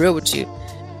I'll be real with you,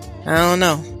 I don't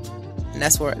know. And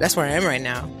that's where I am right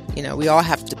now. We all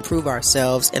have to prove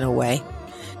ourselves in a way.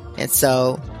 And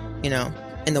so,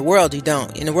 in the world, you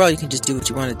don't. In the world, you can just do what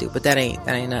you want to do, but that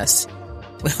ain't us.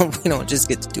 We don't just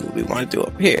get to do what we want to do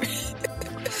over here.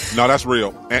 No, that's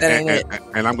real.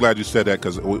 And I'm glad you said that,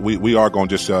 because we are going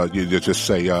to just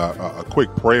say a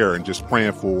quick prayer and just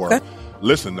praying for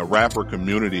listen, the rapper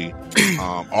community,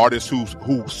 artists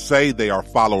who say they are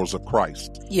followers of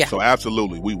Christ. Yeah. So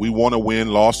absolutely, we want to win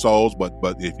lost souls, but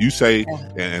if you say,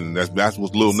 and that's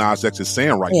what Lil Nas X is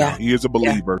saying right now, he is a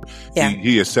believer. Yeah.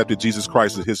 He accepted Jesus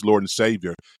Christ as his Lord and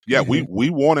Savior. Yeah, we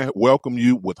want to welcome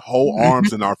you with whole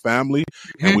arms in our family,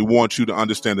 and we want you to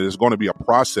understand that it's going to be a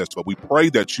process, but we pray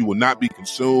that you will not be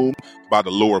consumed by the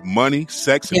lure of money,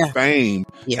 sex, and fame,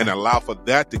 and allow for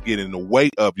that to get in the way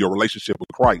of your relationship with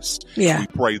Christ. Yeah. We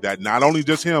pray that not only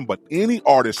just him, but any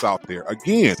artist out there,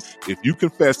 again, if you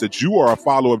confess that you are a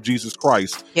follower of Jesus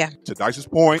Christ, to Dice's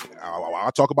point, I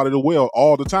talk about it as well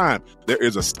all the time, there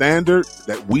is a standard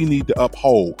that we need to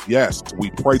uphold. Yes, we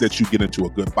pray that you get into a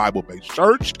good Bible-based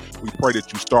church. We pray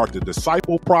that you start the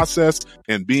disciple process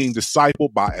and being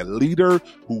discipled by a leader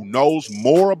who knows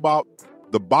more about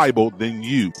the Bible than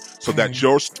you, so that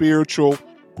your spiritual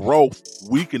growth,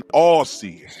 we can all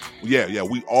see it. Yeah,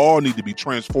 we all need to be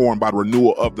transformed by the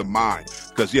renewal of the mind.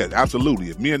 Because, absolutely,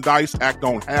 if me and Dice act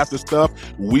on half the stuff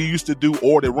we used to do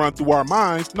or that run through our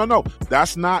minds, no,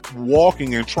 that's not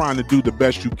walking and trying to do the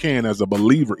best you can as a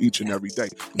believer each and every day.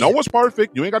 No one's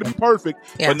perfect. You ain't got to be perfect.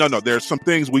 But no, there's some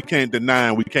things we can't deny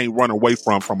and we can't run away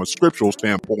from a scriptural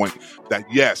standpoint that,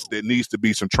 yes, there needs to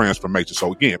be some transformation.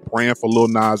 So, again, praying for Lil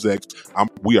Nas X.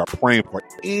 We are praying for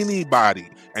anybody.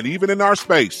 And even in our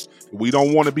space, we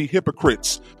don't want to be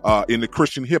hypocrites in the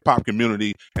Christian hip hop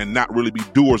community and not really be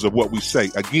doers of what we say.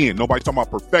 Again, nobody's talking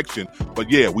about perfection, but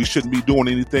we shouldn't be doing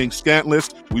anything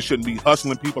scantless. We shouldn't be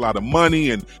hustling people out of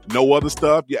money and no other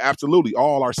stuff. Yeah, absolutely.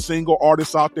 All our single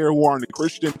artists out there who are in the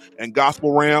Christian and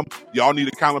gospel realm, y'all need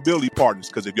accountability partners,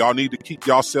 because if y'all need to keep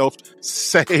yourself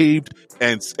saved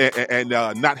and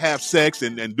not have sex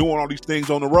and doing all these things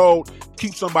on the road,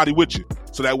 keep somebody with you.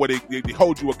 So that way they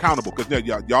hold you accountable, because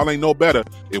y'all ain't no better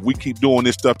if we keep doing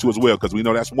this stuff too as well, because we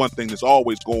know that's one thing that's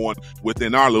always going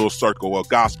within our little circle of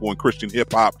gospel and Christian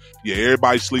hip hop. Yeah,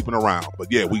 everybody's sleeping around. But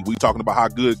we talking about how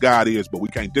good God is, but we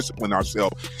can't discipline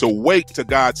ourselves to wait till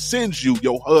God sends you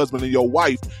your husband and your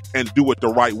wife and do it the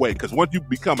right way. Because once you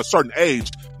become a certain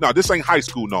age, no, this ain't high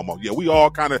school no more. Yeah, we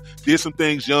all kind of did some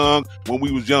things young when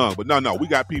we was young, but no, we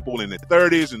got people in their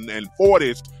 30s and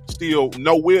 40s still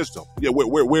no wisdom. Yeah,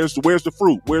 where's the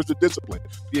fruit? Where's the discipline?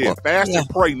 Yeah, fast and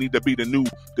pray need to be the new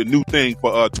thing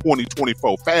for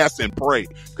 2024. Fast and pray,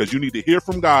 because you need to hear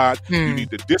from God. You need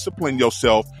to discipline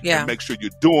yourself and make sure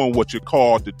you're doing what you're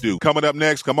called to do. Coming up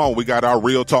next, come on, we got our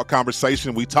real talk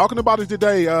conversation. We talking about it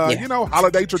today.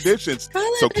 Holiday traditions.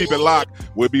 So keep it locked.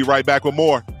 We'll be right back with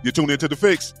more. You're tuned into The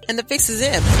Fixx. And The Fixx is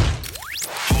in.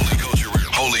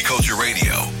 Holy Culture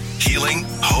Radio. Healing,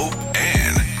 hope,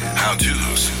 and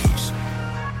how-tos.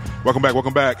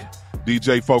 Welcome back.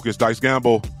 DJ Focus, Dice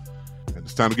Gamble. And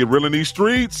it's time to get real in these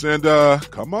streets. And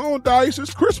come on, Dice,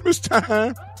 it's Christmas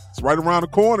time. It's right around the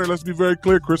corner. Let's be very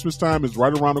clear. Christmas time is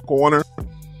right around the corner.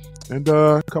 And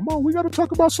come on, we got to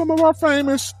talk about some of our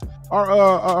famous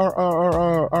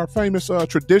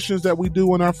traditions that we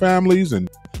do in our families, and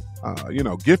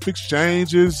gift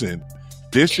exchanges and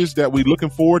dishes that we looking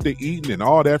forward to eating and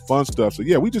all that fun stuff.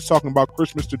 So we just talking about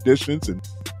Christmas traditions and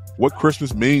what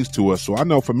Christmas means to us. So I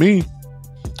know for me,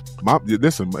 my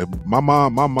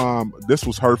mom, this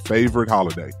was her favorite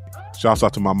holiday. Shouts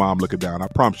out to my mom looking down. I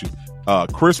promise you,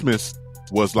 Christmas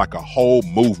was like a whole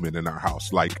movement in our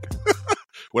house. Like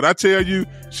when I tell you,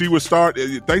 she would start,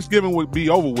 Thanksgiving would be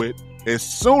over with as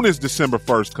soon as December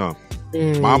 1st come.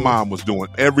 My mom was doing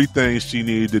everything she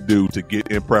needed to do to get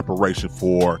in preparation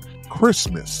for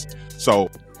Christmas. So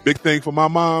big thing for my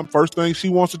mom, first thing she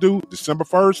wants to do, December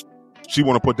 1st, she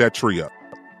want to put that tree up.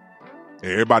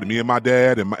 Everybody, me and my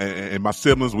dad and my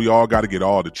siblings, we all got to get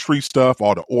all the tree stuff,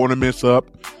 all the ornaments up,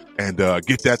 and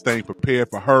get that thing prepared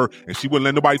for her. And she wouldn't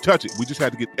let nobody touch it. We just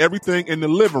had to get everything in the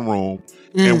living room,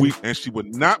 and she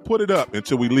would not put it up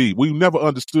until we leave. We never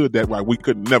understood that, right? We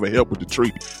couldn't never help with the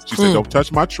tree. She said, "Don't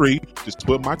touch my tree. Just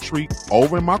put my tree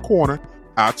over in my corner.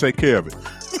 I'll take care of it."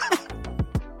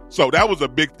 So that was a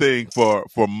big thing for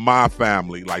my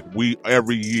family. Like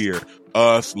every year,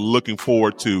 us looking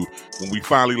forward to when we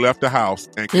finally left the house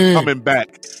and coming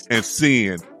back and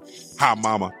seeing how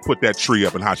mama put that tree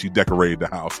up and how she decorated the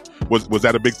house. Was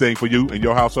that a big thing for you in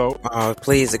your household? Oh,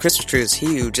 please. The Christmas tree is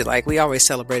huge. Like, we always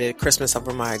celebrated Christmas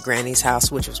over my granny's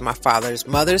house, which was my father's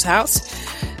mother's house.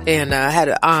 And I had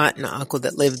an aunt and an uncle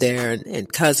that lived there,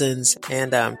 and cousins.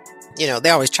 And, they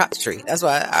always chopped the tree. That's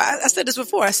why I said this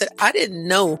before. I said, I didn't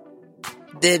know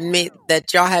that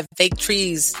y'all have fake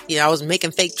trees. I was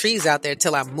making fake trees out there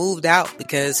till I moved out,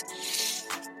 because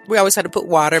we always had to put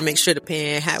water, make sure the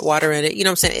pan had water in it. You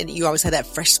know what I'm saying? And you always had that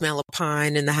fresh smell of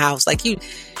pine in the house. Like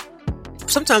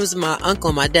sometimes my uncle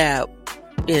and my dad,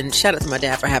 and shout out to my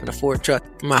dad for having a Ford truck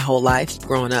my whole life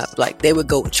growing up. Like, they would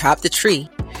go chop the tree,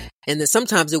 and then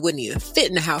sometimes it wouldn't even fit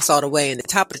in the house all the way, and the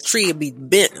top of the tree would be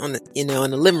bent on the, in the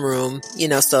living room,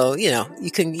 so,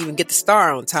 you couldn't even get the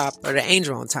star on top or the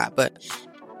angel on top. But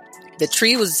the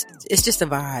tree it's just a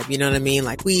vibe, you know what I mean?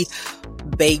 Like, we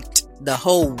baked the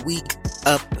whole week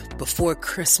up before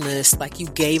Christmas. Like, you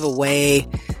gave away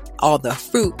all the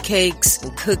fruit cakes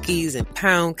and cookies and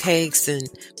pound cakes and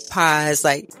pies.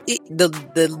 Like,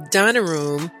 the dining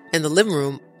room and the living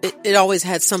room, it always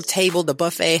had some table. The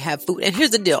buffet had food. And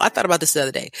here's the deal. I thought about this the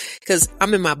other day because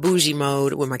I'm in my bougie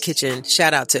mode with my kitchen.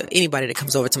 Shout out to anybody that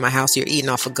comes over to my house. You're eating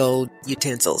off of gold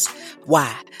utensils.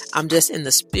 Why? I'm just in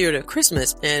the spirit of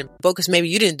Christmas. And Bocus, maybe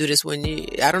you didn't do this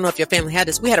I don't know if your family had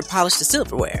this. We had to polish the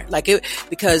silverware.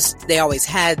 Because they always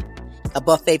had a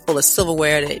buffet full of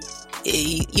silverware that,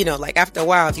 like after a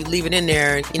while, if you leave it in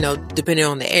there, depending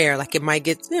on the air, like it might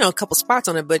get, a couple spots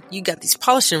on it, but you got these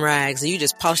polishing rags and you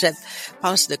just polish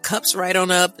the cups right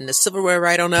on up and the silverware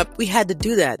right on up. We had to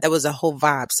do that. That was a whole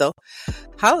vibe. So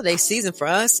holiday season for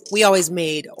us, we always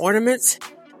made ornaments.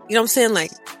 You know what I'm saying?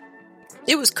 Like,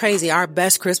 it was crazy. Our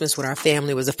best Christmas with our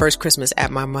family was the first Christmas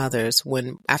at my mother's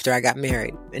after I got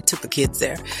married and took the kids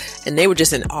there. And they were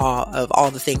just in awe of all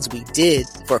the things we did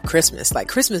for Christmas. Like,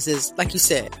 Christmas is, like you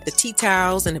said, the tea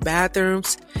towels in the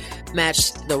bathrooms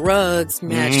match the rugs,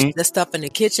 match the stuff in the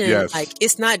kitchen. Yes. Like,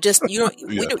 it's not just, you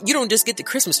don't just get the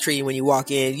Christmas tree when you walk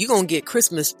in. You're going to get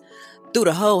Christmas through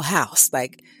the whole house.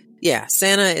 Like, yeah,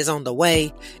 Santa is on the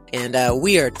way, and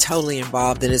we are totally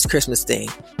involved in this Christmas thing.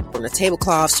 From the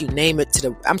tablecloths, you name it,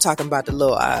 I'm talking about the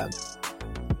little,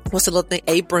 what's the little thing?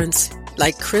 Aprons.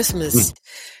 Like, Christmas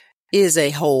is a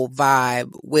whole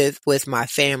vibe with my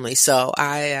family. So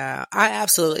I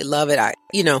absolutely love it.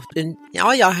 And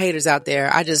all y'all haters out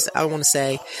there, I want to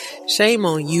say shame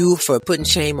on you for putting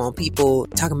shame on people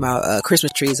talking about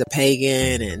Christmas trees are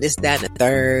pagan and this, that, and the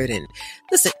third. And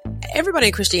listen, everybody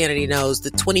in Christianity knows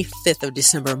the 25th of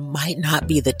December might not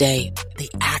be the day, the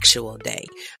actual day,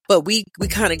 but we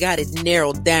kind of got it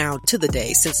narrowed down to the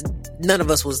day since none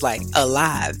of us was like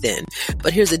alive then.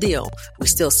 But here's the deal. We're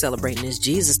still celebrating this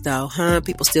Jesus though, huh?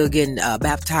 People still getting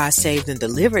baptized, saved, and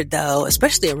delivered though,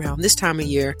 especially around this time of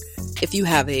year. If you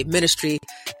have a ministry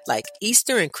like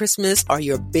Easter and Christmas are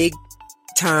your big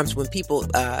times when people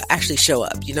actually show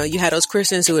up. You had those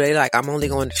Christians who they like, I'm only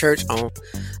going to church on,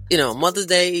 Mother's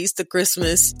Day, Easter,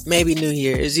 Christmas, maybe New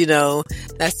Year's,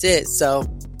 that's it. So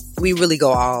we really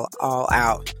go all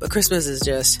out. But Christmas is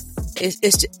just,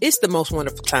 it's the most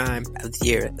wonderful time of the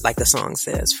year, like the song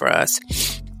says, for us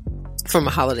from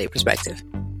a holiday perspective,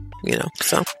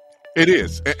 so. It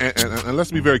is. And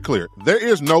let's be very clear. There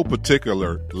is no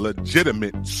particular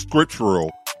legitimate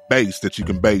scriptural base that you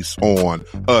can base on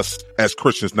us as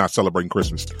Christians not celebrating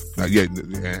Christmas.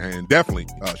 And definitely,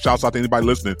 shouts out to anybody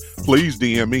listening. Please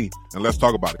DM me and let's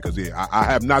talk about it. Because I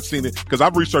have not seen it. Because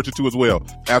I've researched it too as well.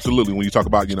 Absolutely. When you talk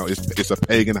about, it's a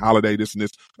pagan holiday, this and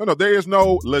this. No, there is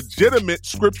no legitimate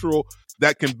scriptural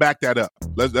that can back that up.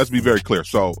 Let's be very clear.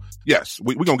 So yes,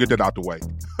 we're going to get that out the way.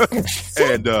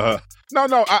 And,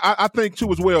 No, I think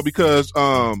too as well because,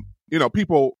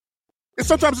 people,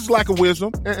 sometimes it's lack of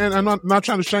wisdom and I'm not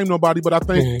trying to shame nobody, but I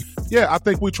think, I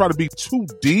think we try to be too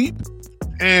deep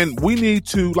and we need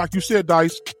to, like you said,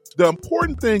 Dice, the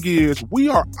important thing is we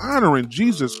are honoring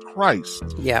Jesus Christ.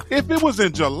 Yeah. If it was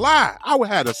in July, I would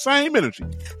have the same energy.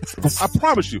 I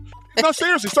promise you. No,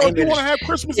 seriously. So if you want to have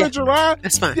Christmas in July,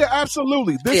 that's fine. Yeah,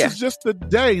 absolutely. This is just the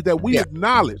day that we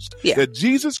acknowledge that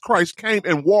Jesus Christ came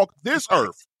and walked this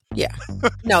earth. Yeah.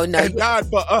 No. And died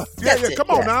for us. Yeah. Come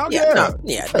on now.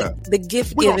 The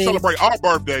gift We're going to giving. celebrate our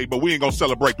birthday, but we ain't going to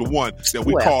celebrate the one that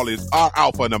we call is our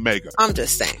Alpha and Omega. I'm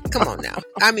just saying. Come on now.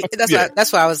 I mean,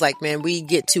 that's why I was like, man, we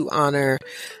get to honor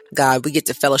God. We get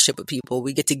to fellowship with people.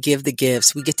 We get to give the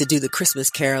gifts. We get to do the Christmas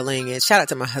caroling. And shout out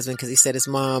to my husband because he said his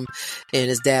mom and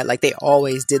his dad, like they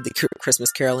always did the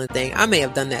Christmas caroling thing. I may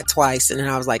have done that twice. And then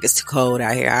I was like, it's too cold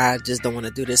out here. I just don't want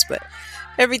to do this. But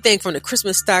everything from the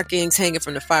Christmas stockings hanging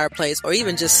from the fireplace or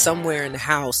even just somewhere in the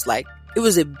house, like it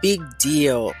was a big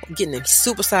deal getting them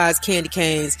supersized candy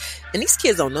canes. And these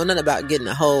kids don't know nothing about getting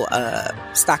a whole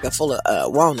stocking full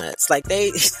of walnuts. Like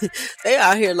they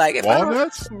out here like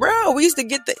walnuts, bro. We used to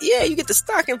get you get the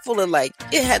stocking full of like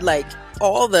it had like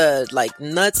all the like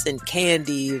nuts and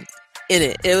candy in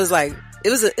it. It was like it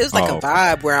was like a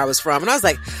vibe where I was from, and I was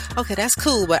like, okay, that's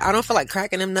cool, but I don't feel like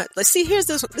cracking them nuts. Like, see, here's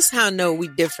this. This is how I know we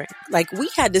different. Like, we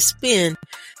had to spend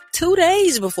 2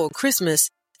 days before Christmas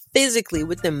physically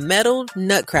with the metal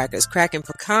nutcrackers, cracking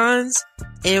pecans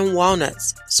and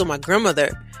walnuts, so my grandmother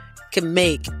could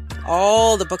make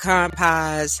all the pecan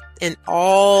pies and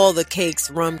all the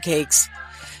cakes, rum cakes,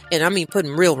 And I mean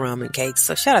putting real rum in cakes.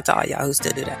 So shout out to all y'all who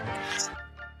still do that.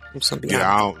 I'm just gonna be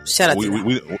honest. Shout out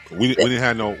to we didn't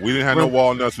have no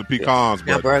walnuts and pecans,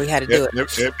 but bro, we had to do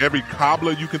it. Every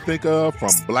cobbler you can think of, from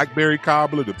blackberry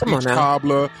cobbler to peach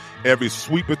cobbler, every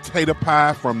sweet potato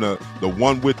pie from the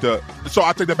one with the. So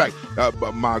I take that back.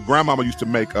 My grandmama used to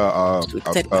make a sweet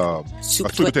potato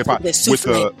pie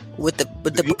with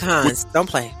the pecans. Don't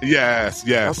play. Yes.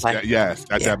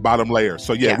 That bottom layer.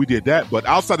 So we did that. But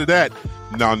outside of that,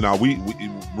 no, we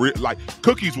like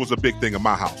cookies was a big thing in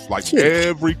my house. Like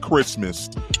every Christmas,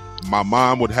 my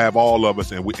mom would have all of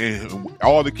us, and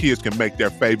all the kids can make their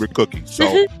favorite cookies.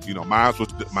 So mine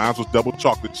was double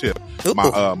chocolate chip.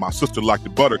 My sister liked the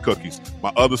butter cookies.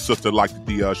 My other sister liked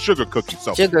the sugar cookies.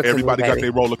 So everybody got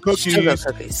their roll of cookies,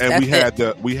 and we had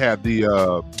the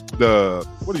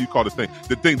what do you call the thing?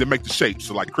 The thing that make the shapes,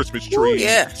 so like Christmas tree,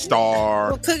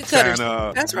 star, cookie Santa.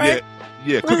 Cutters. That's right.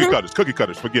 Yeah, cookie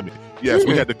cutters, forgive me. Yes,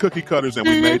 we had the cookie cutters, and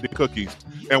we made the cookies.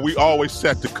 And we always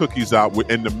set the cookies out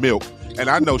in the milk. And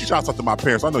I know, shouts out to my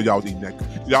parents, I know y'all was eating that.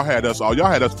 Y'all had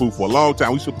us food for a long time.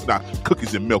 We used to put out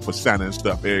cookies and milk for Santa and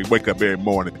stuff. Wake up every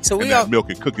morning, so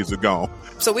milk and cookies are gone.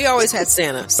 So we always had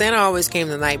Santa. Santa always came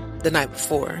the night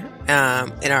before in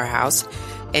our house.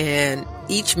 And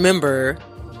each member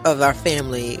of our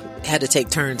family had to take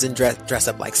turns and dress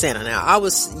up like Santa. Now, I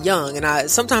was young,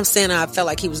 and sometimes Santa, I felt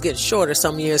like he was getting shorter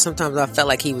some years. Sometimes I felt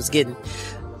like he was getting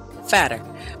fatter.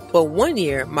 But one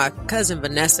year, my cousin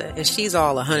Vanessa, and she's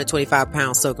all 125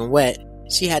 pounds soaking wet,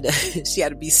 she had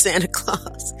to be Santa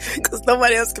Claus because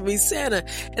nobody else could be Santa.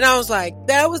 And I was like,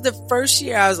 that was the first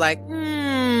year I was like,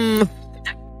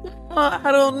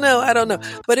 I don't know.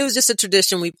 But it was just a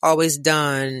tradition we've always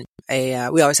done. We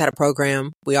always had a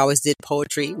program. We always did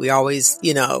poetry. We always,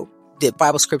 did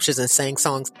Bible scriptures and sang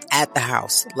songs at the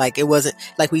house. Like it wasn't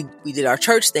like we did our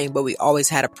church thing, but we always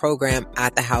had a program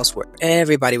at the house where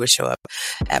everybody would show up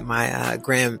at my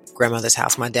grandmother's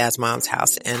house, my dad's mom's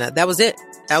house. And that was it.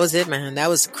 That was it, man. That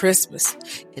was Christmas.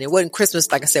 And it wasn't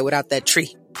Christmas, like I said, without that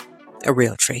tree. A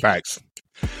real tree. Facts.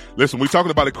 Listen, we're talking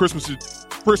about the Christmas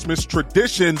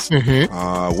traditions.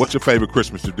 What's your favorite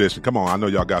Christmas tradition? Come on, I know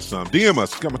y'all got some. DM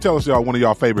us. Come on, tell us y'all one of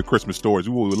y'all favorite Christmas stories.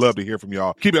 We would love to hear from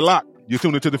y'all. Keep it locked. You're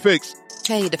tuned into The Fixx.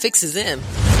 Hey, The Fixx is in.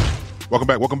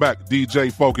 Welcome back.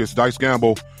 DJ Focus, Dice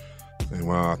Gamble.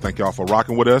 And thank y'all for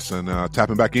rocking with us and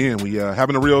tapping back in. We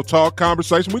having a real talk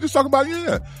conversation. We just talking about,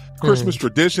 Christmas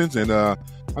traditions. And I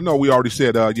know we already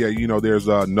said, there's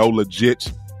no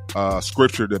legit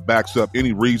scripture that backs up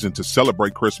any reason to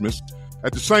celebrate Christmas.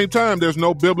 At the same time, there's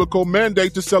no biblical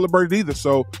mandate to celebrate it either.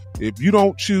 So if you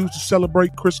don't choose to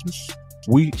celebrate Christmas,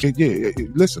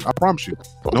 listen, I promise you,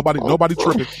 nobody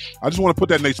tripping. I just want to put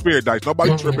that in their spirit, Dice.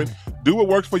 Nobody tripping. Do what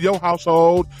works for your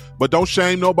household, but don't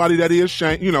shame nobody that is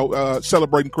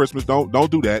celebrating Christmas.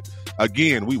 Don't do that.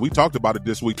 Again, we talked about it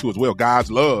this week too as well.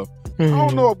 God's love. I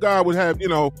don't know if God would have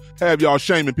y'all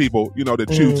shaming people, that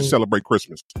choose to celebrate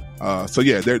Christmas.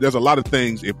 There's a lot of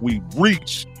things if we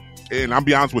reach, and I'll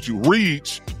be honest with you,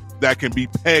 that can be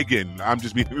pagan. I'm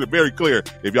just being very clear.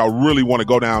 If y'all really want to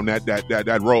go down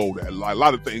that road, a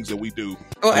lot of things that we do,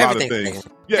 a lot of things.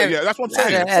 Pagan. That's what I'm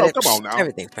saying. So come on now.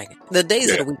 Everything's pagan. The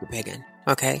days of the week are pagan.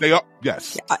 Okay. They are.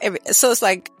 Yes. So it's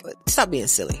like, stop being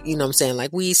silly. You know what I'm saying?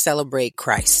 Like, we celebrate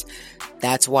Christ.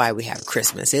 That's why we have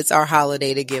Christmas. It's our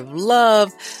holiday to give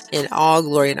love and all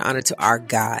glory and honor to our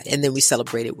God. And then we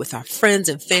celebrate it with our friends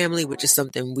and family, which is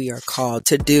something we are called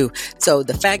to do. So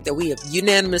the fact that we have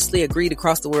unanimously agreed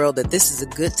across the world that this is a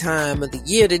good time of the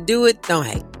year to do it, don't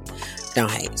hate.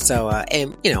 So,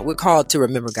 we're called to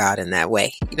remember God in that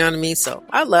way. You know what I mean? So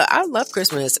I love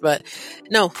Christmas, but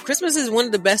no, Christmas is one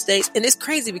of the best days. And it's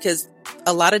crazy because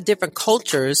a lot of different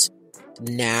cultures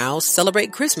now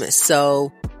celebrate Christmas.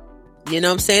 So, you know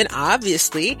what I'm saying?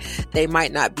 Obviously, they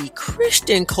might not be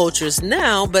Christian cultures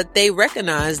now, but they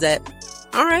recognize that,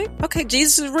 all right, okay,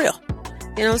 Jesus is real.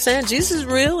 You know what I'm saying? Jesus is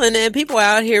real, and people are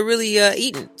out here really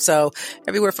eating. So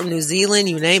everywhere from New Zealand,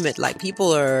 you name it, like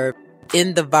people are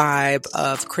in the vibe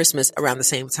of Christmas around the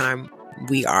same time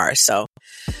we are. So,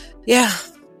 y'all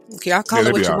call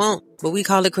it what you want, but we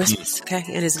call it Christmas, okay?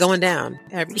 And it's going down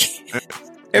every year.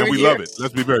 And we love it.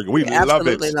 Let's be very good. We love it.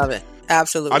 Absolutely love it.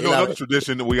 Absolutely. I know another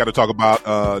tradition that we got to talk about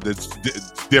that's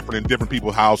different in different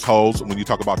people's households. When you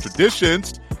talk about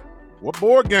traditions, what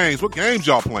board games, what games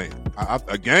y'all playing?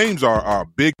 Games are a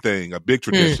big thing, a big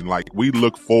tradition. Like, we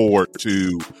look forward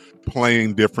to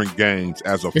playing different games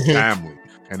as a family.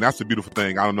 And that's the beautiful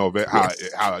thing. I don't know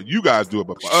how you guys do it,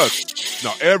 but for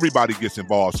us, everybody gets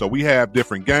involved. So we have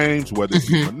different games, whether it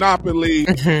be Monopoly,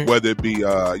 whether it be,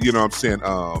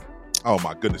 oh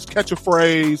my goodness, catch a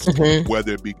phrase,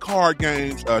 whether it be card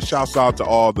games. Shouts out to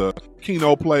all the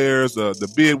Keno players,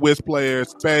 the bid whist players,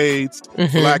 spades,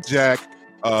 blackjack,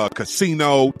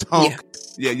 casino, tunk.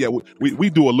 Yeah. We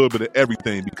do a little bit of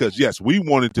everything because yes, we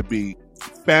want it to be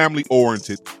family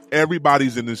oriented.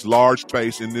 Everybody's in this large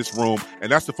space in this room, and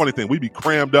that's the funny thing. We be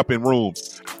crammed up in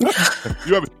rooms.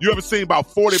 You ever seen about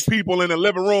 40 people in a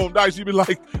living room? Dice, you be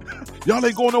like, y'all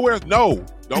ain't going nowhere. No,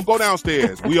 don't go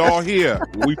downstairs. We all here.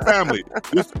 We family.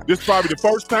 This probably the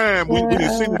first time we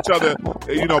didn't see each other.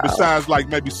 Besides like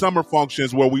maybe summer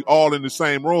functions where we all in the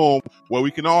same room where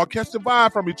we can all catch the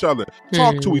vibe from each other,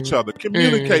 talk to each other,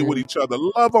 communicate with each other,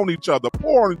 love on each other,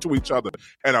 pour into each other,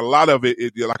 and a lot of it,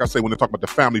 like I say, when they talk about the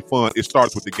family fun, it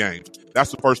starts with the games.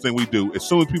 That's the first thing we do. As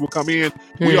soon as people come in,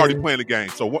 we already playing the game.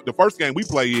 So the first game we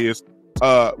play is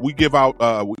we give out.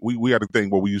 We had a thing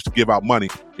where we used to give out money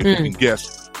if you can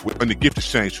guess in the gift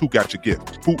exchange who got your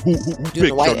gift. Who picked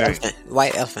your name?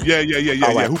 White elephant. Yeah.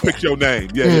 Who picked your name?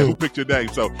 Yeah. Who picked your name?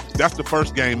 So that's the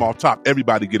first game off top.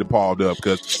 Everybody get it palled up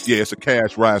because it's a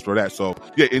cash prize for that. So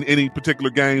in any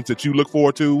particular games that you look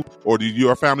forward to, or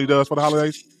your family does for the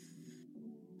holidays?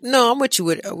 No, I'm with you.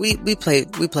 We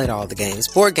played all the games.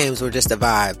 Board games were just a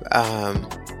vibe.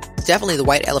 Definitely the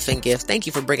white elephant gift. Thank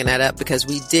you for bringing that up because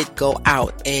we did go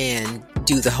out and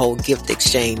do the whole gift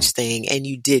exchange thing, and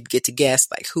you did get to guess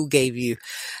like who gave you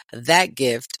that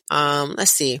gift. Let's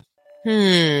see.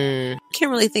 Can't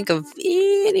really think of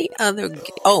any other.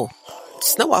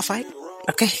 Snowball fight.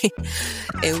 Okay,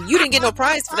 and you didn't get no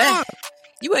prize for that.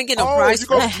 You ain't getting no prize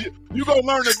for that. You gonna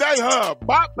learn today, huh?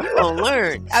 Bop. You gonna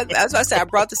learn. That's why I said I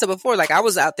brought this up before. Like I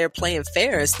was out there playing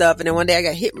fair and stuff, and then one day I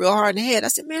got hit real hard in the head. I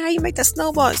said, "Man, how you make that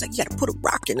snowball?" It's like you got to put a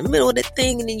rock in the middle of that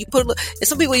thing, and then you put and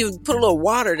some people even put a little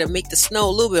water to make the snow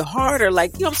a little bit harder.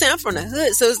 Like, you know what I'm saying? I'm from the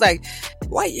hood, so it's like,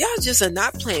 why y'all just are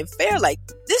not playing fair? Like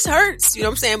this hurts, you know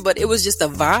what I'm saying? But it was just a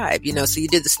vibe, So you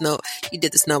did the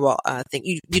snowball thing.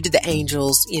 You did the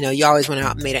angels. You always went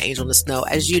out and made an angel in the snow.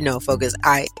 As you know, focus.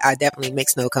 I definitely make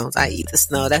snow cones. I eat the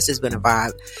snow. That's just been a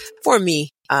vibe for me.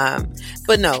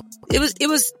 But no, it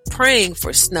was praying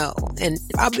for snow. And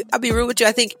I'll be real with you.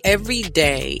 I think every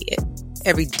day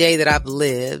that I've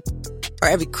lived, or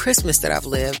every Christmas that I've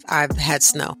lived, I've had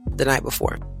snow the night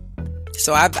before.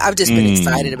 So I've just been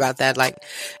excited about that. Like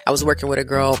I was working with a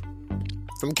girl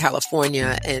from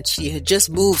California, and she had just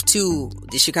moved to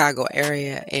the Chicago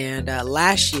area, and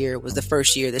last year was the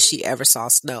first year that she ever saw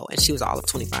snow, and she was all of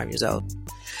 25 years old.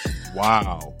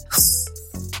 Wow.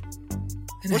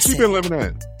 What's she been living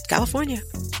in? California.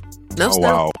 No snow.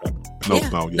 Wow. No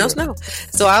snow. Yeah. No snow.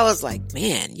 So I was like,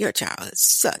 man, your child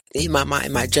sucked in my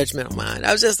mind, my judgmental mind.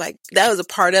 I was just like, that was a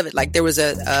part of it. Like there was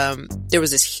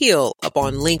this hill up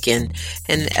on Lincoln,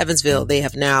 and in Evansville, they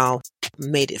have now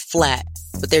made it flat,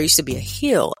 but there used to be a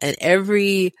hill, and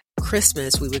every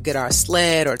Christmas we would get our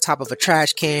sled or top of a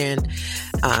trash can.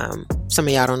 Some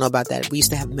of y'all don't know about that. We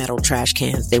used to have metal trash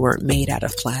cans. They weren't made out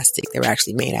of plastic. They were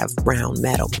actually made out of brown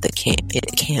metal with a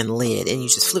can lid, and you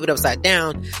just flip it upside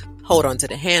down, hold on to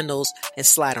the handles, and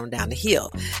slide on down the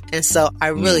hill. And so I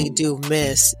really do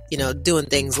miss, doing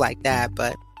things like that.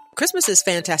 But Christmas is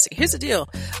fantastic. Here's the deal.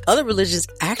 Other religions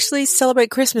actually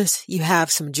celebrate Christmas. You have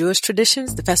some Jewish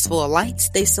traditions, the Festival of Lights.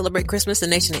 They celebrate Christmas. The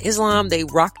Nation of Islam, they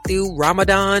rock through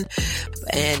Ramadan.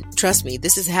 And trust me,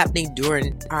 this is happening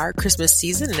during our Christmas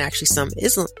season. And actually some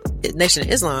Nation of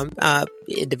Islam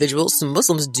individuals, some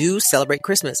Muslims do celebrate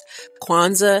Christmas.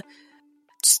 Kwanzaa,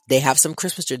 they have some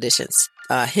Christmas traditions.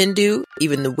 Hindu,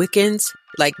 even the Wiccans,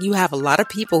 like you have a lot of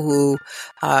people who,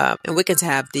 and Wiccans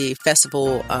have the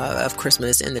festival of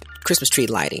Christmas and the Christmas tree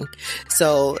lighting.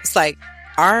 So it's like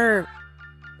our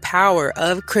power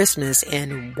of Christmas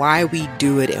and why we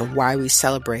do it and why we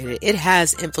celebrate it. It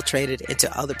has infiltrated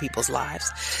into other people's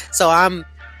lives. So I'm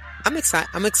excited.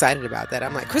 I'm excited about that.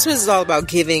 I'm like, Christmas is all about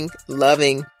giving,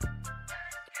 loving,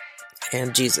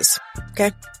 and Jesus.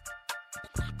 Okay.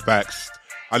 Facts.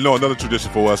 I know another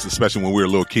tradition for us, especially when we were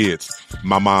little kids.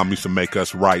 My mom used to make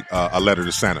us write a letter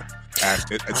to Santa.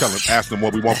 Ask them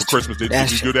what we want for Christmas. Did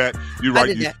you do that? You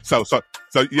write. So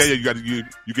yeah.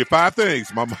 You get 5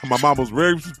 things. My mom was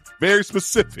very, very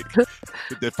specific.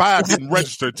 The 5 didn't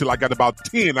register until I got about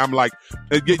 10. I'm like,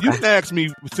 you didn't ask me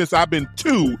since I've been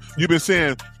 2. You've been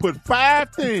saying put 5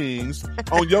 things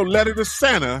on your letter to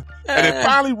Santa, and it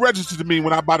finally registered to me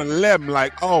when I about 11.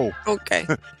 Like, oh, okay,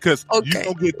 because you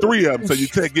gonna get 3 of them. So you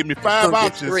give me 5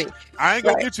 options. I ain't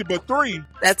gonna get you but 3.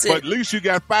 That's it. But at least you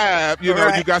got 5.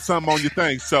 You got something on your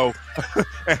thing. So.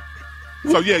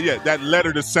 So yeah, that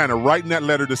letter to Santa, writing that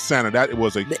letter to Santa, that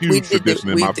was a huge tradition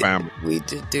in my family. We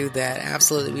did do that.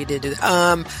 Absolutely, we did do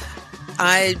that.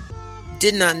 I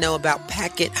did not know about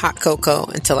packet hot cocoa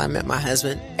until I met my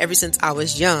husband. Ever since I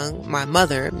was young, my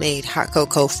mother made hot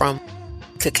cocoa from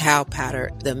cacao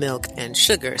powder, the milk, and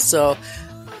sugar. So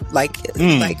like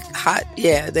hot,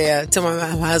 they tell my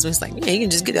husband's like, yeah, you can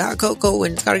just get the hot cocoa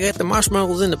and gotta get the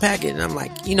marshmallows in the packet. And I'm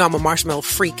like, I'm a marshmallow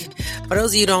freak. For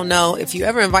those of you who don't know, if you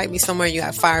ever invite me somewhere you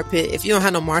got fire pit, if you don't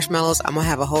have no marshmallows, I'm gonna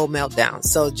have a whole meltdown.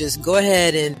 So just go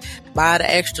ahead and buy the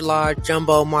extra large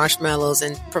jumbo marshmallows,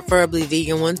 and preferably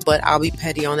vegan ones, but I'll be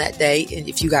petty on that day. And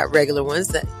if you got regular ones,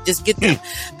 that just get them.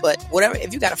 But whatever,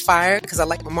 if you got a fire, because I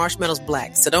like my marshmallows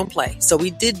black, so don't play. So we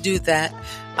did do that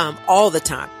all the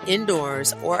time,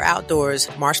 indoors or outdoors.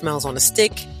 Marshmallows on a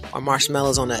stick, or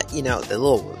marshmallows on the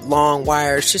little long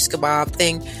wire shish kebab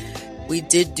thing. We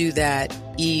did do that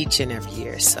each and every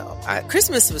year. So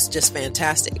Christmas was just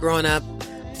fantastic growing up.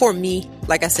 For me,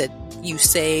 like I said, you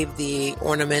save the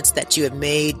ornaments that you have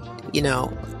made,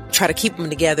 try to keep them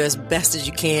together as best as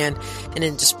you can, and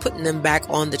then just putting them back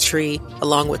on the tree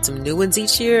along with some new ones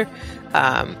each year.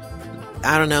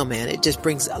 I don't know, man. It just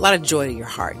brings a lot of joy to your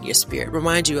heart and your spirit.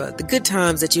 Reminds you of the good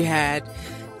times that you had,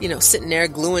 sitting there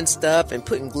gluing stuff and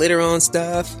putting glitter on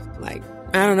stuff. Like,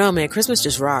 I don't know, man. Christmas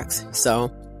just rocks.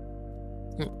 So,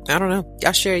 I don't know.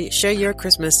 Y'all share your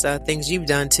Christmas things you've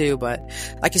done too. But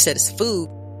like you said, it's food.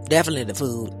 Definitely the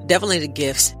food. Definitely the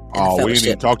gifts. And the we ain't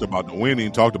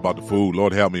even talked about the food.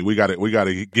 Lord help me. We got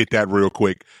to get that real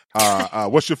quick.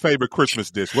 What's your favorite Christmas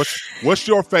dish? What's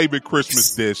your favorite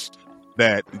Christmas dish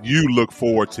that you look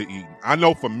forward to eating? I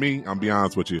know for me, I'll be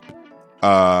honest with you,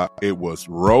 it was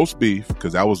roast beef,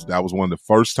 because that was one of the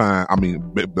first time. I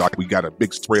mean, like, we got a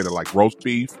big spread of like roast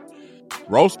beef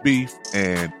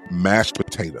and mashed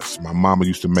potatoes. My mama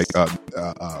used to make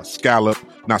red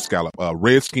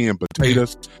skin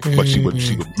potatoes, but she would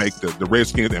make the red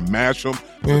skins and mash them.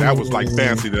 So that was like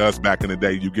fancy to us back in the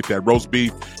day. You get that roast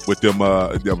beef with them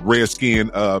red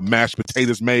skin mashed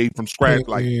potatoes made from scratch.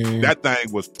 Like, that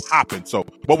thing was popping. So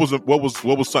what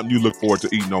was something you look forward to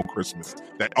eating on Christmas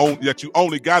that you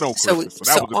only got on Christmas? So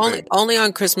that was only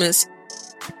on Christmas,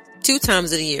 2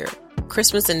 times of the year.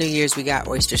 Christmas and New Year's, we got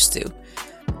oyster stew.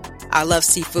 I love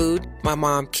seafood. My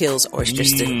mom kills oyster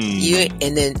stew.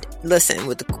 And then, listen,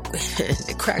 with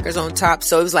the crackers on top.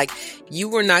 So it was like, you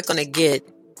were not going to get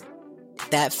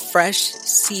that fresh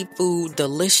seafood,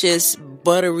 delicious,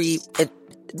 buttery.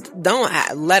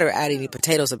 Don't let her add any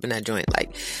potatoes up in that joint.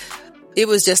 Like, it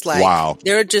was just like, wow.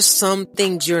 There are just some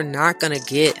things you're not going to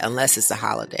get unless it's a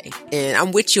holiday. And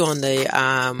I'm with you on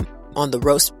the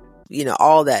roast,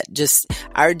 all that. Just,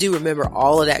 I do remember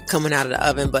all of that coming out of the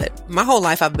oven, but my whole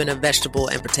life I've been a vegetable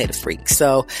and potato freak.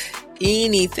 So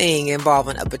anything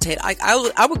involving a potato,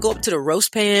 I would go up to the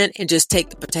roast pan and just take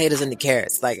the potatoes and the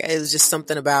carrots. Like, it was just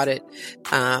something about it.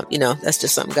 That's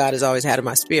just something God has always had in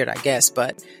my spirit, I guess.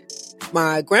 But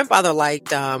my grandfather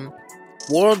liked,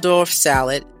 Waldorf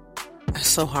salad. It's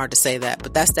so hard to say that,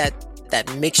 but that's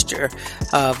that mixture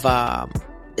of,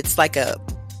 it's like a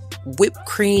whipped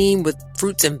cream with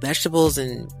fruits and vegetables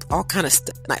and all kind of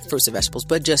stuff. Not fruits and vegetables,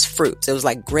 but just fruits. It was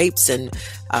like grapes and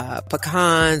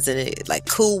pecans and like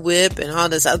Cool Whip and all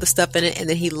this other stuff in it. And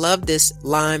then he loved this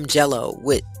lime jello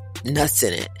with nuts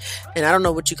in it. And I don't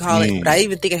know what you call it, but I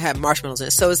even think it had marshmallows in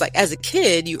it. So it's like, as a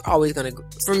kid, you're always going to,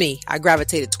 for me, I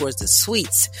gravitated towards the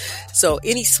sweets. So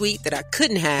any sweet that I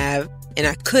couldn't have and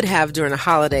I could have during the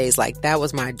holidays, like, that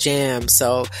was my jam.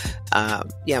 So,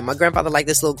 my grandfather liked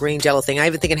this little green jello thing. I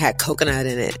even think it had coconut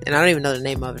in it, and I don't even know the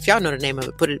name of it. If y'all know the name of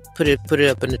it, put it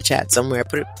up in the chat somewhere.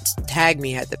 Tag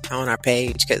me on our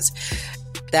page, because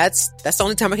that's the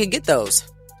only time I can get those.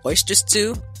 Oyster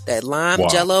stew, that lime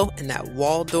jello, and that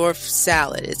Waldorf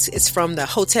salad. It's from the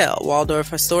hotel,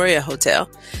 Waldorf Astoria Hotel.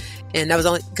 And that was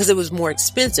only because it was more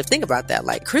expensive. Think about that.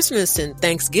 Like, Christmas and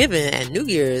Thanksgiving and New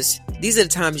Year's, these are the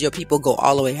times your people go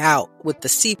all the way out with the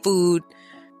seafood.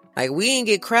 Like, we didn't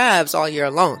get crabs all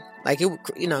year long. Like,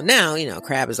 now,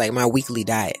 crab is like my weekly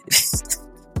diet.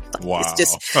 Wow.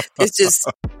 It's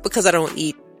just because I don't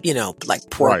eat, like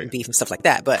pork and beef and stuff like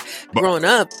that. But growing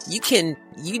up, you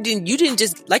didn't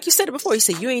just, like you said it before, you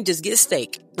said you ain't just get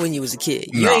steak when you was a kid.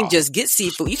 You ain't just get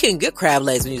seafood. You couldn't get crab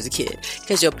legs when you was a kid,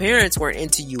 because your parents weren't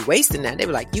into you wasting that. They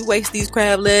were like, you waste these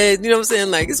crab legs, you know what I'm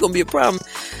saying? Like, it's going to be a problem.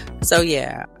 So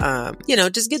yeah,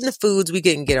 just getting the foods we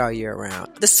couldn't get all year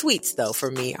round. The sweets, though,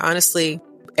 for me, honestly,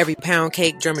 every pound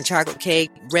cake, German chocolate cake,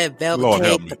 red velvet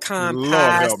cake, pecan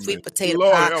pie, sweet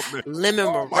potato pie,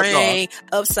 lemon meringue,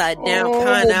 upside down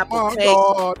pineapple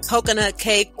cake, coconut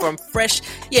cake from fresh.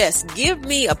 Yes, give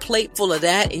me a plate full of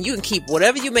that, and you can keep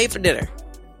whatever you made for dinner.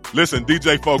 Listen,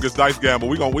 DJ Focus, Dice Gamble,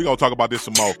 we gonna talk about this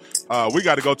some more. We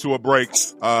got to go to a break.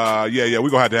 We're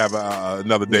gonna have to have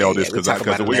another day on this, because we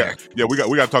got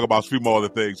to talk about a few more other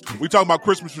things. We talking about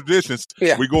Christmas traditions.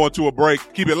 Yeah. We going to a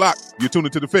break. Keep it locked. You're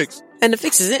tuning to the Fixx, and the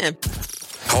Fixx is in.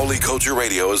 Holy Culture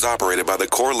Radio is operated by the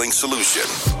Core Link Solution,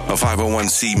 a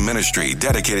 501c ministry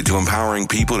dedicated to empowering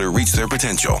people to reach their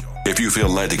potential. If you feel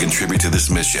led to contribute to this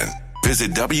mission,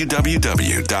 visit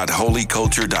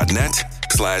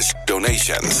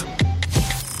www.holyculture.net/donations.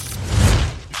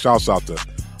 Shouts out to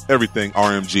everything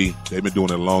RMG. They've been doing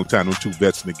it a long time. Them two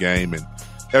vets in the game, and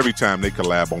every time they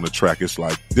collab on the track, it's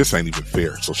like, this ain't even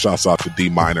fair. So shouts out to D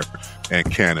Minor and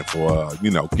Cannon for,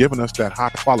 giving us that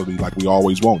high quality like we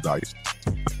always want, Dice.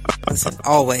 Listen,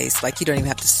 always. Like, you don't even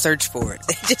have to search for it.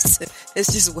 It's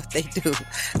just what they do.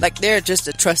 Like, they're just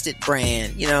a trusted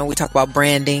brand. We talk about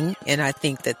branding, and I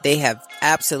think that they have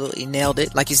absolutely nailed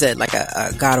it. Like you said, like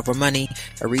a God Over Money,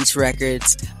 a Reach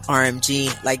Records,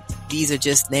 RMG. Like, these are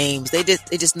just names. They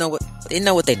just know what they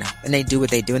know, and they do what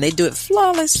they do, and they do it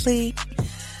flawlessly.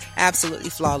 Absolutely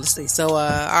flawlessly. So,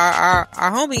 our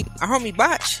homie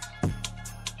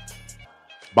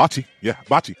Bachi. Yeah,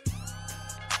 Bachi.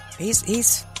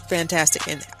 He's fantastic.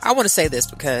 And I want to say this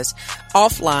because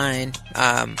offline,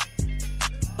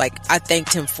 I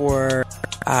thanked him for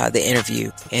the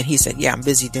interview, and he said, yeah, I'm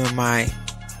busy doing my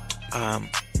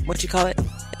what you call it,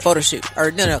 photo shoot,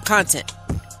 or no content.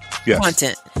 Yes.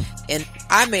 Content. And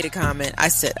I made a comment. I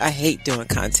said, I hate doing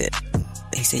content.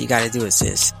 He said, you got to do it,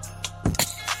 sis.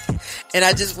 And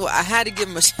I had to give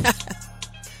him a shout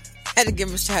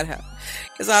out.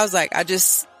 Because I was like, I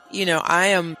just, I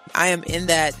am in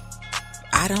that.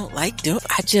 I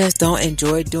just don't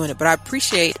enjoy doing it. But I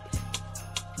appreciate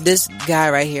this guy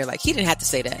right here. Like, he didn't have to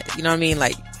say that. You know what I mean?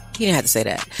 Like, he didn't have to say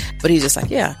that. But he's just like,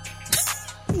 yeah,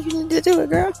 you need to do it,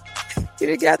 girl. You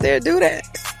need to get out there and do that.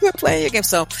 Quit playing your game.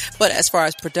 So, but as far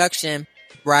as production,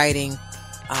 writing,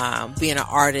 being an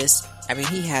artist, I mean,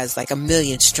 he has like 1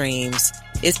 million streams.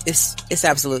 It's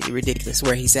absolutely ridiculous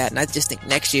where he's at. And I just think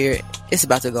next year it's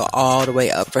about to go all the way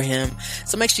up for him.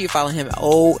 So make sure you follow him at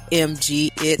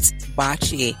OMG It's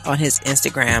Bachi on his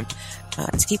Instagram.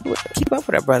 To keep up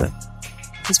with our brother.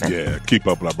 He's fantastic. Yeah, keep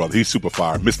up with our brother. He's super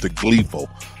fire. Mr. Gleeful.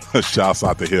 Shouts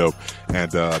out to him.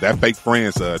 And that Fake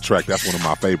Friends track, that's one of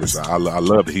my favorites. I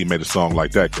love that he made a song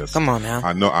like that. Cause come on now.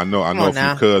 I know a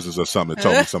few cousins or something that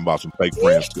told me something about some Fake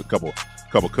Friends. A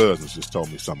couple cousins just told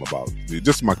me something about it.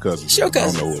 Just my cousins. Sure, I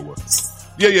don't know who it was.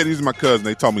 Yeah, these are my cousins.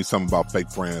 They told me something about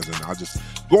Fake Friends, and I just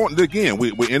going again.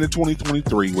 We're into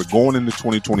 2023. We're going into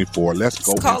 2024. Let's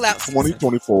go call out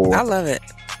 2024. I love it.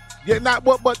 Yeah,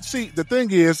 but see, the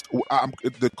thing is,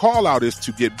 the call out is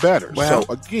to get better. Well,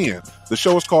 so again, the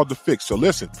show is called The Fixx. So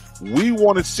listen, we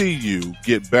want to see you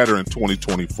get better in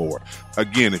 2024.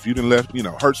 Again, if you didn't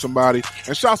hurt somebody,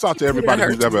 and shouts out to everybody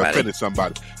who's ever offended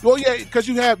somebody. Well, yeah, because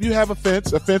you have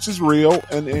offense. Offense is real,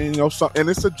 and and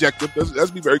it's subjective.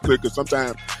 Let's be very clear, because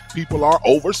sometimes people are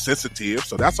oversensitive.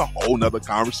 So that's a whole nother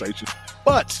conversation.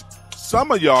 But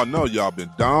some of y'all know y'all been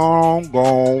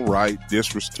doggone right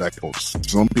disrespectful to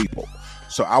some people.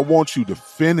 So I want you to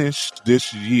finish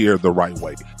this year the right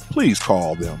way. Please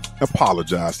call them,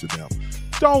 apologize to them.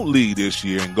 Don't leave this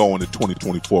year and go into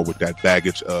 2024 with that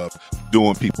baggage of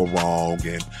doing people wrong.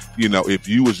 And, if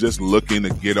you was just looking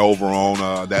to get over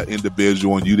on that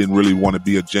individual and you didn't really want to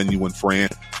be a genuine friend,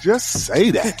 just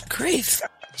say that. Grief.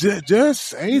 Just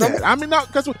say that. I mean,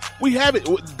 because we have it.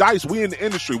 Dice, we in the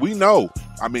industry. We know.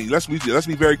 I mean, let's be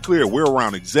very clear. We're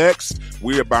around execs.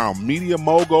 We're around media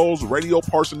moguls, radio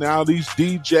personalities,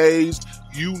 DJs,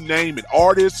 you name it,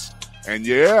 artists. And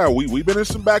yeah, we've been in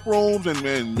some back rooms and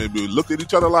we looked at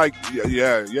each other like,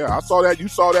 yeah, I saw that. You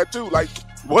saw that too. Like,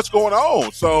 what's going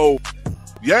on? So,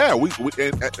 yeah, we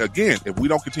and again, if we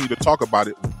don't continue to talk about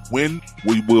it, when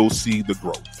we will see the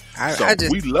growth.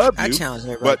 We love you, I challenge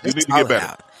everybody. But you need to get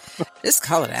better. Just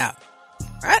call it out.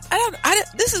 I don't.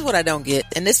 This is what I don't get,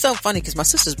 and it's so funny because my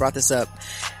sisters brought this up.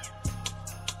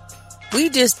 We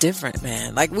just different,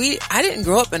 man. Like I didn't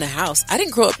grow up in a house. I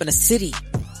didn't grow up in a city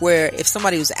where if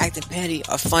somebody was acting petty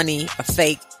or funny or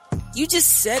fake, you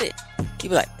just said it. You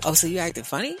be like, "Oh, so you acting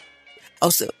funny?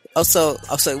 So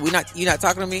you're not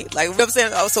talking to me?" Like, you know what I'm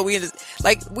saying? Oh, so we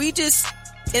just,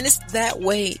 and it's that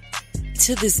way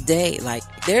to this day. Like,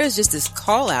 there's just this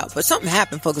call out, but something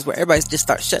happened, folks, where everybody just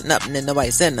starts shutting up and then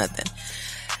nobody said nothing.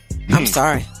 I'm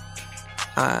sorry.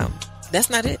 That's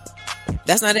not it.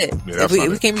 That's not it. Yeah, if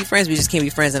we can't be friends, we just can't be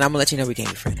friends, and I'm gonna let you know we can't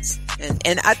be friends.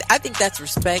 And I think that's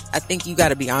respect. I think you got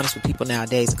to be honest with people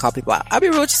nowadays and call people out. I'll be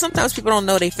real with you. Sometimes people don't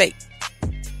know they fake.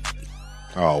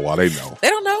 Oh, well, they know. They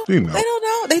don't know. They don't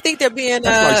know. They think they're being.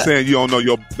 That's like saying you don't know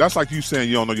your. That's like you saying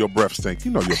you don't know your breath stink.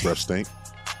 You know your breath stink.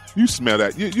 You smell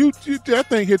that? You that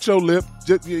thing hit your lip.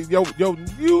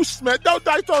 You smell.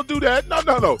 Don't do that.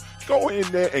 No. Go in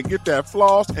there and get that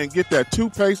floss and get that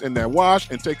toothpaste and that wash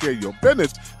and take care of your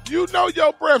business. You know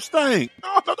your breath stink.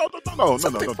 No. Now,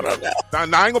 I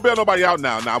ain't gonna bail nobody out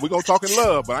now. Now we gonna talk in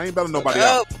love, but I ain't bailing nobody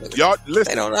out. Y'all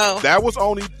listen. That was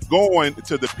only going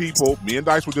to the people. Me and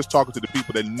Dice were just talking to the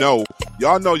people that know.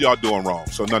 Y'all know y'all doing wrong.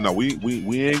 So no. We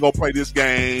ain't gonna play this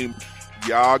game.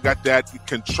 Y'all got that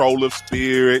controller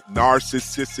spirit,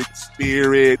 narcissistic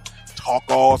spirit, talk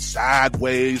all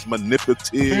sideways,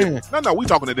 manipulative. No, we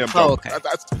talking to them. Okay.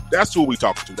 That's who we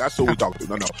talking to. That's who we talking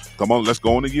to. No. Come on, let's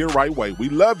go in the year right way. We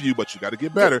love you, but you got to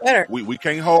get better. We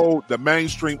can't hold the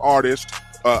mainstream artist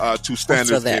to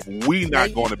standards if we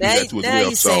not going to be there too as well.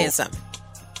 You saying something.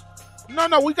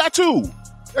 No, we got to.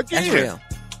 Again,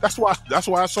 that's real. That's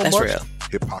why so that's much real.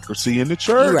 Hypocrisy in the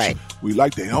church. You're right. We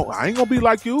like that. I ain't gonna be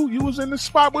like you. You was in the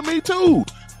spot with me too.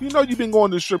 You know you've been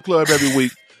going to the strip club every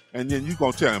week, and then you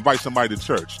gonna invite somebody to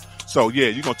church. So yeah,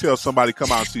 you gonna tell somebody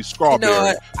come out and see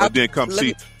Strawberry, but then come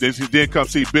see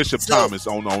Bishop Thomas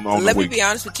on the week. Let me be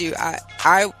honest with you.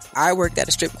 I worked at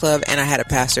a strip club and I had a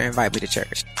pastor invite me to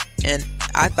church, and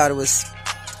I thought it was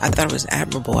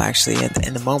admirable actually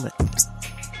in the moment.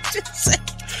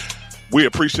 We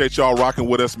appreciate y'all rocking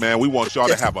with us, man. We want y'all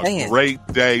to have a great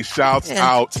day. Shouts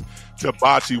out to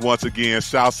Bachi once again.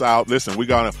 Shouts out. Listen, we're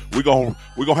gonna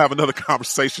have another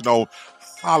conversation on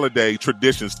holiday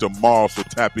traditions tomorrow, so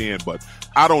tap in. But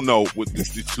I don't know.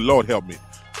 Lord help me.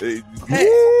 We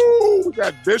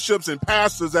got bishops and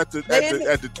pastors at the thing.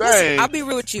 Listen, I'll be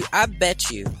real with you. I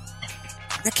bet you.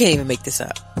 I can't even make this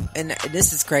up, and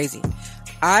this is crazy.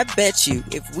 I bet you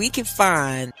if we can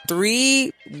find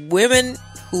 3 women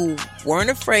who weren't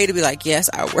afraid to be like,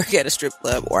 yes, I work at a strip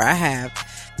club, or I have,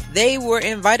 they were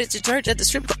invited to church at the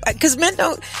strip club. Because men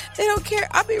don't care.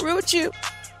 I'll be real with you.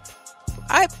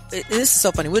 This is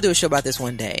so funny. We'll do a show about this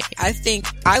one day. I think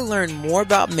I learned more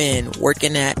about men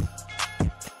working at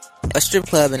a strip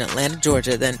club in Atlanta,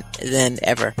 Georgia than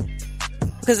ever.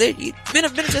 Because men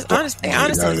have been just honest in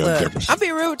the club. I'll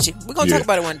be real with you. We're going to talk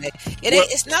about it one day.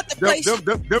 It's not the place.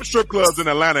 Them strip clubs in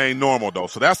Atlanta ain't normal, though.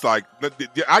 So that's like,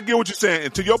 I get what you're saying.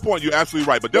 And to your point, you're absolutely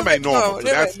right. But them ain't normal.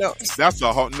 That's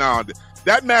a whole,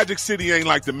 that Magic City ain't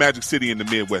like the Magic City in the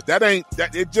Midwest. That ain't,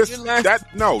 that ain't just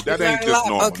normal. That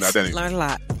ain't. Learn a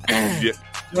lot. I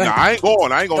ain't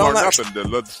going to learn nothing.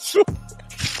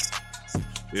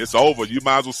 It's over. You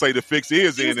might as well say the Fixx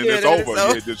is in and it's over.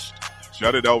 Yeah, just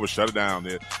shut it over, shut it down.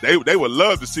 They would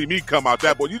love to see me come out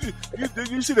that. But you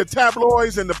see the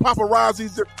tabloids and the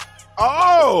paparazzis.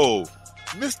 Oh,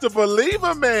 Mr.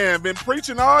 Believer Man been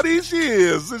preaching all these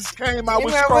years. This came out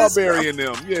with Strawberry in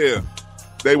them. Yeah,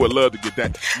 they would love to get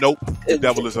that. Nope, the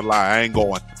devil is a lie. I ain't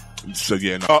going. So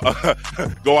yeah,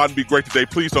 go out and be great today.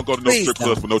 Please don't go to no strip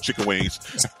clubs for no chicken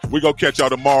wings. We're going to catch y'all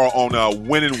tomorrow on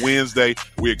Winning Wednesday.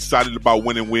 We're excited about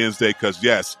Winning Wednesday because,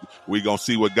 yes, we're going to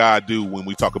see what God do when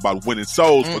we talk about winning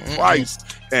souls for Christ.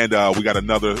 And we got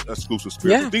another exclusive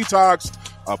spiritual detox.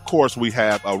 Of course, we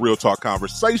have a real talk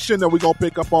conversation that we're going to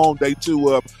pick up on day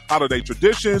 2 of holiday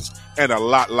traditions and a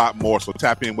lot more. So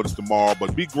tap in with us tomorrow.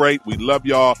 But be great. We love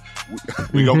y'all.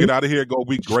 We going to get out of here. Go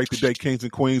be great today, kings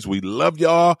and queens. We love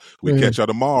y'all. We catch y'all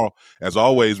tomorrow. As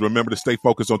always, remember to stay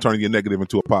focused on turning your negative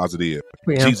into a positive.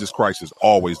 Jesus Christ is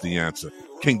always the answer.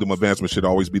 Kingdom advancement should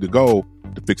always be the goal.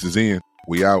 The Fixx is in.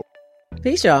 We out.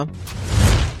 Peace, y'all.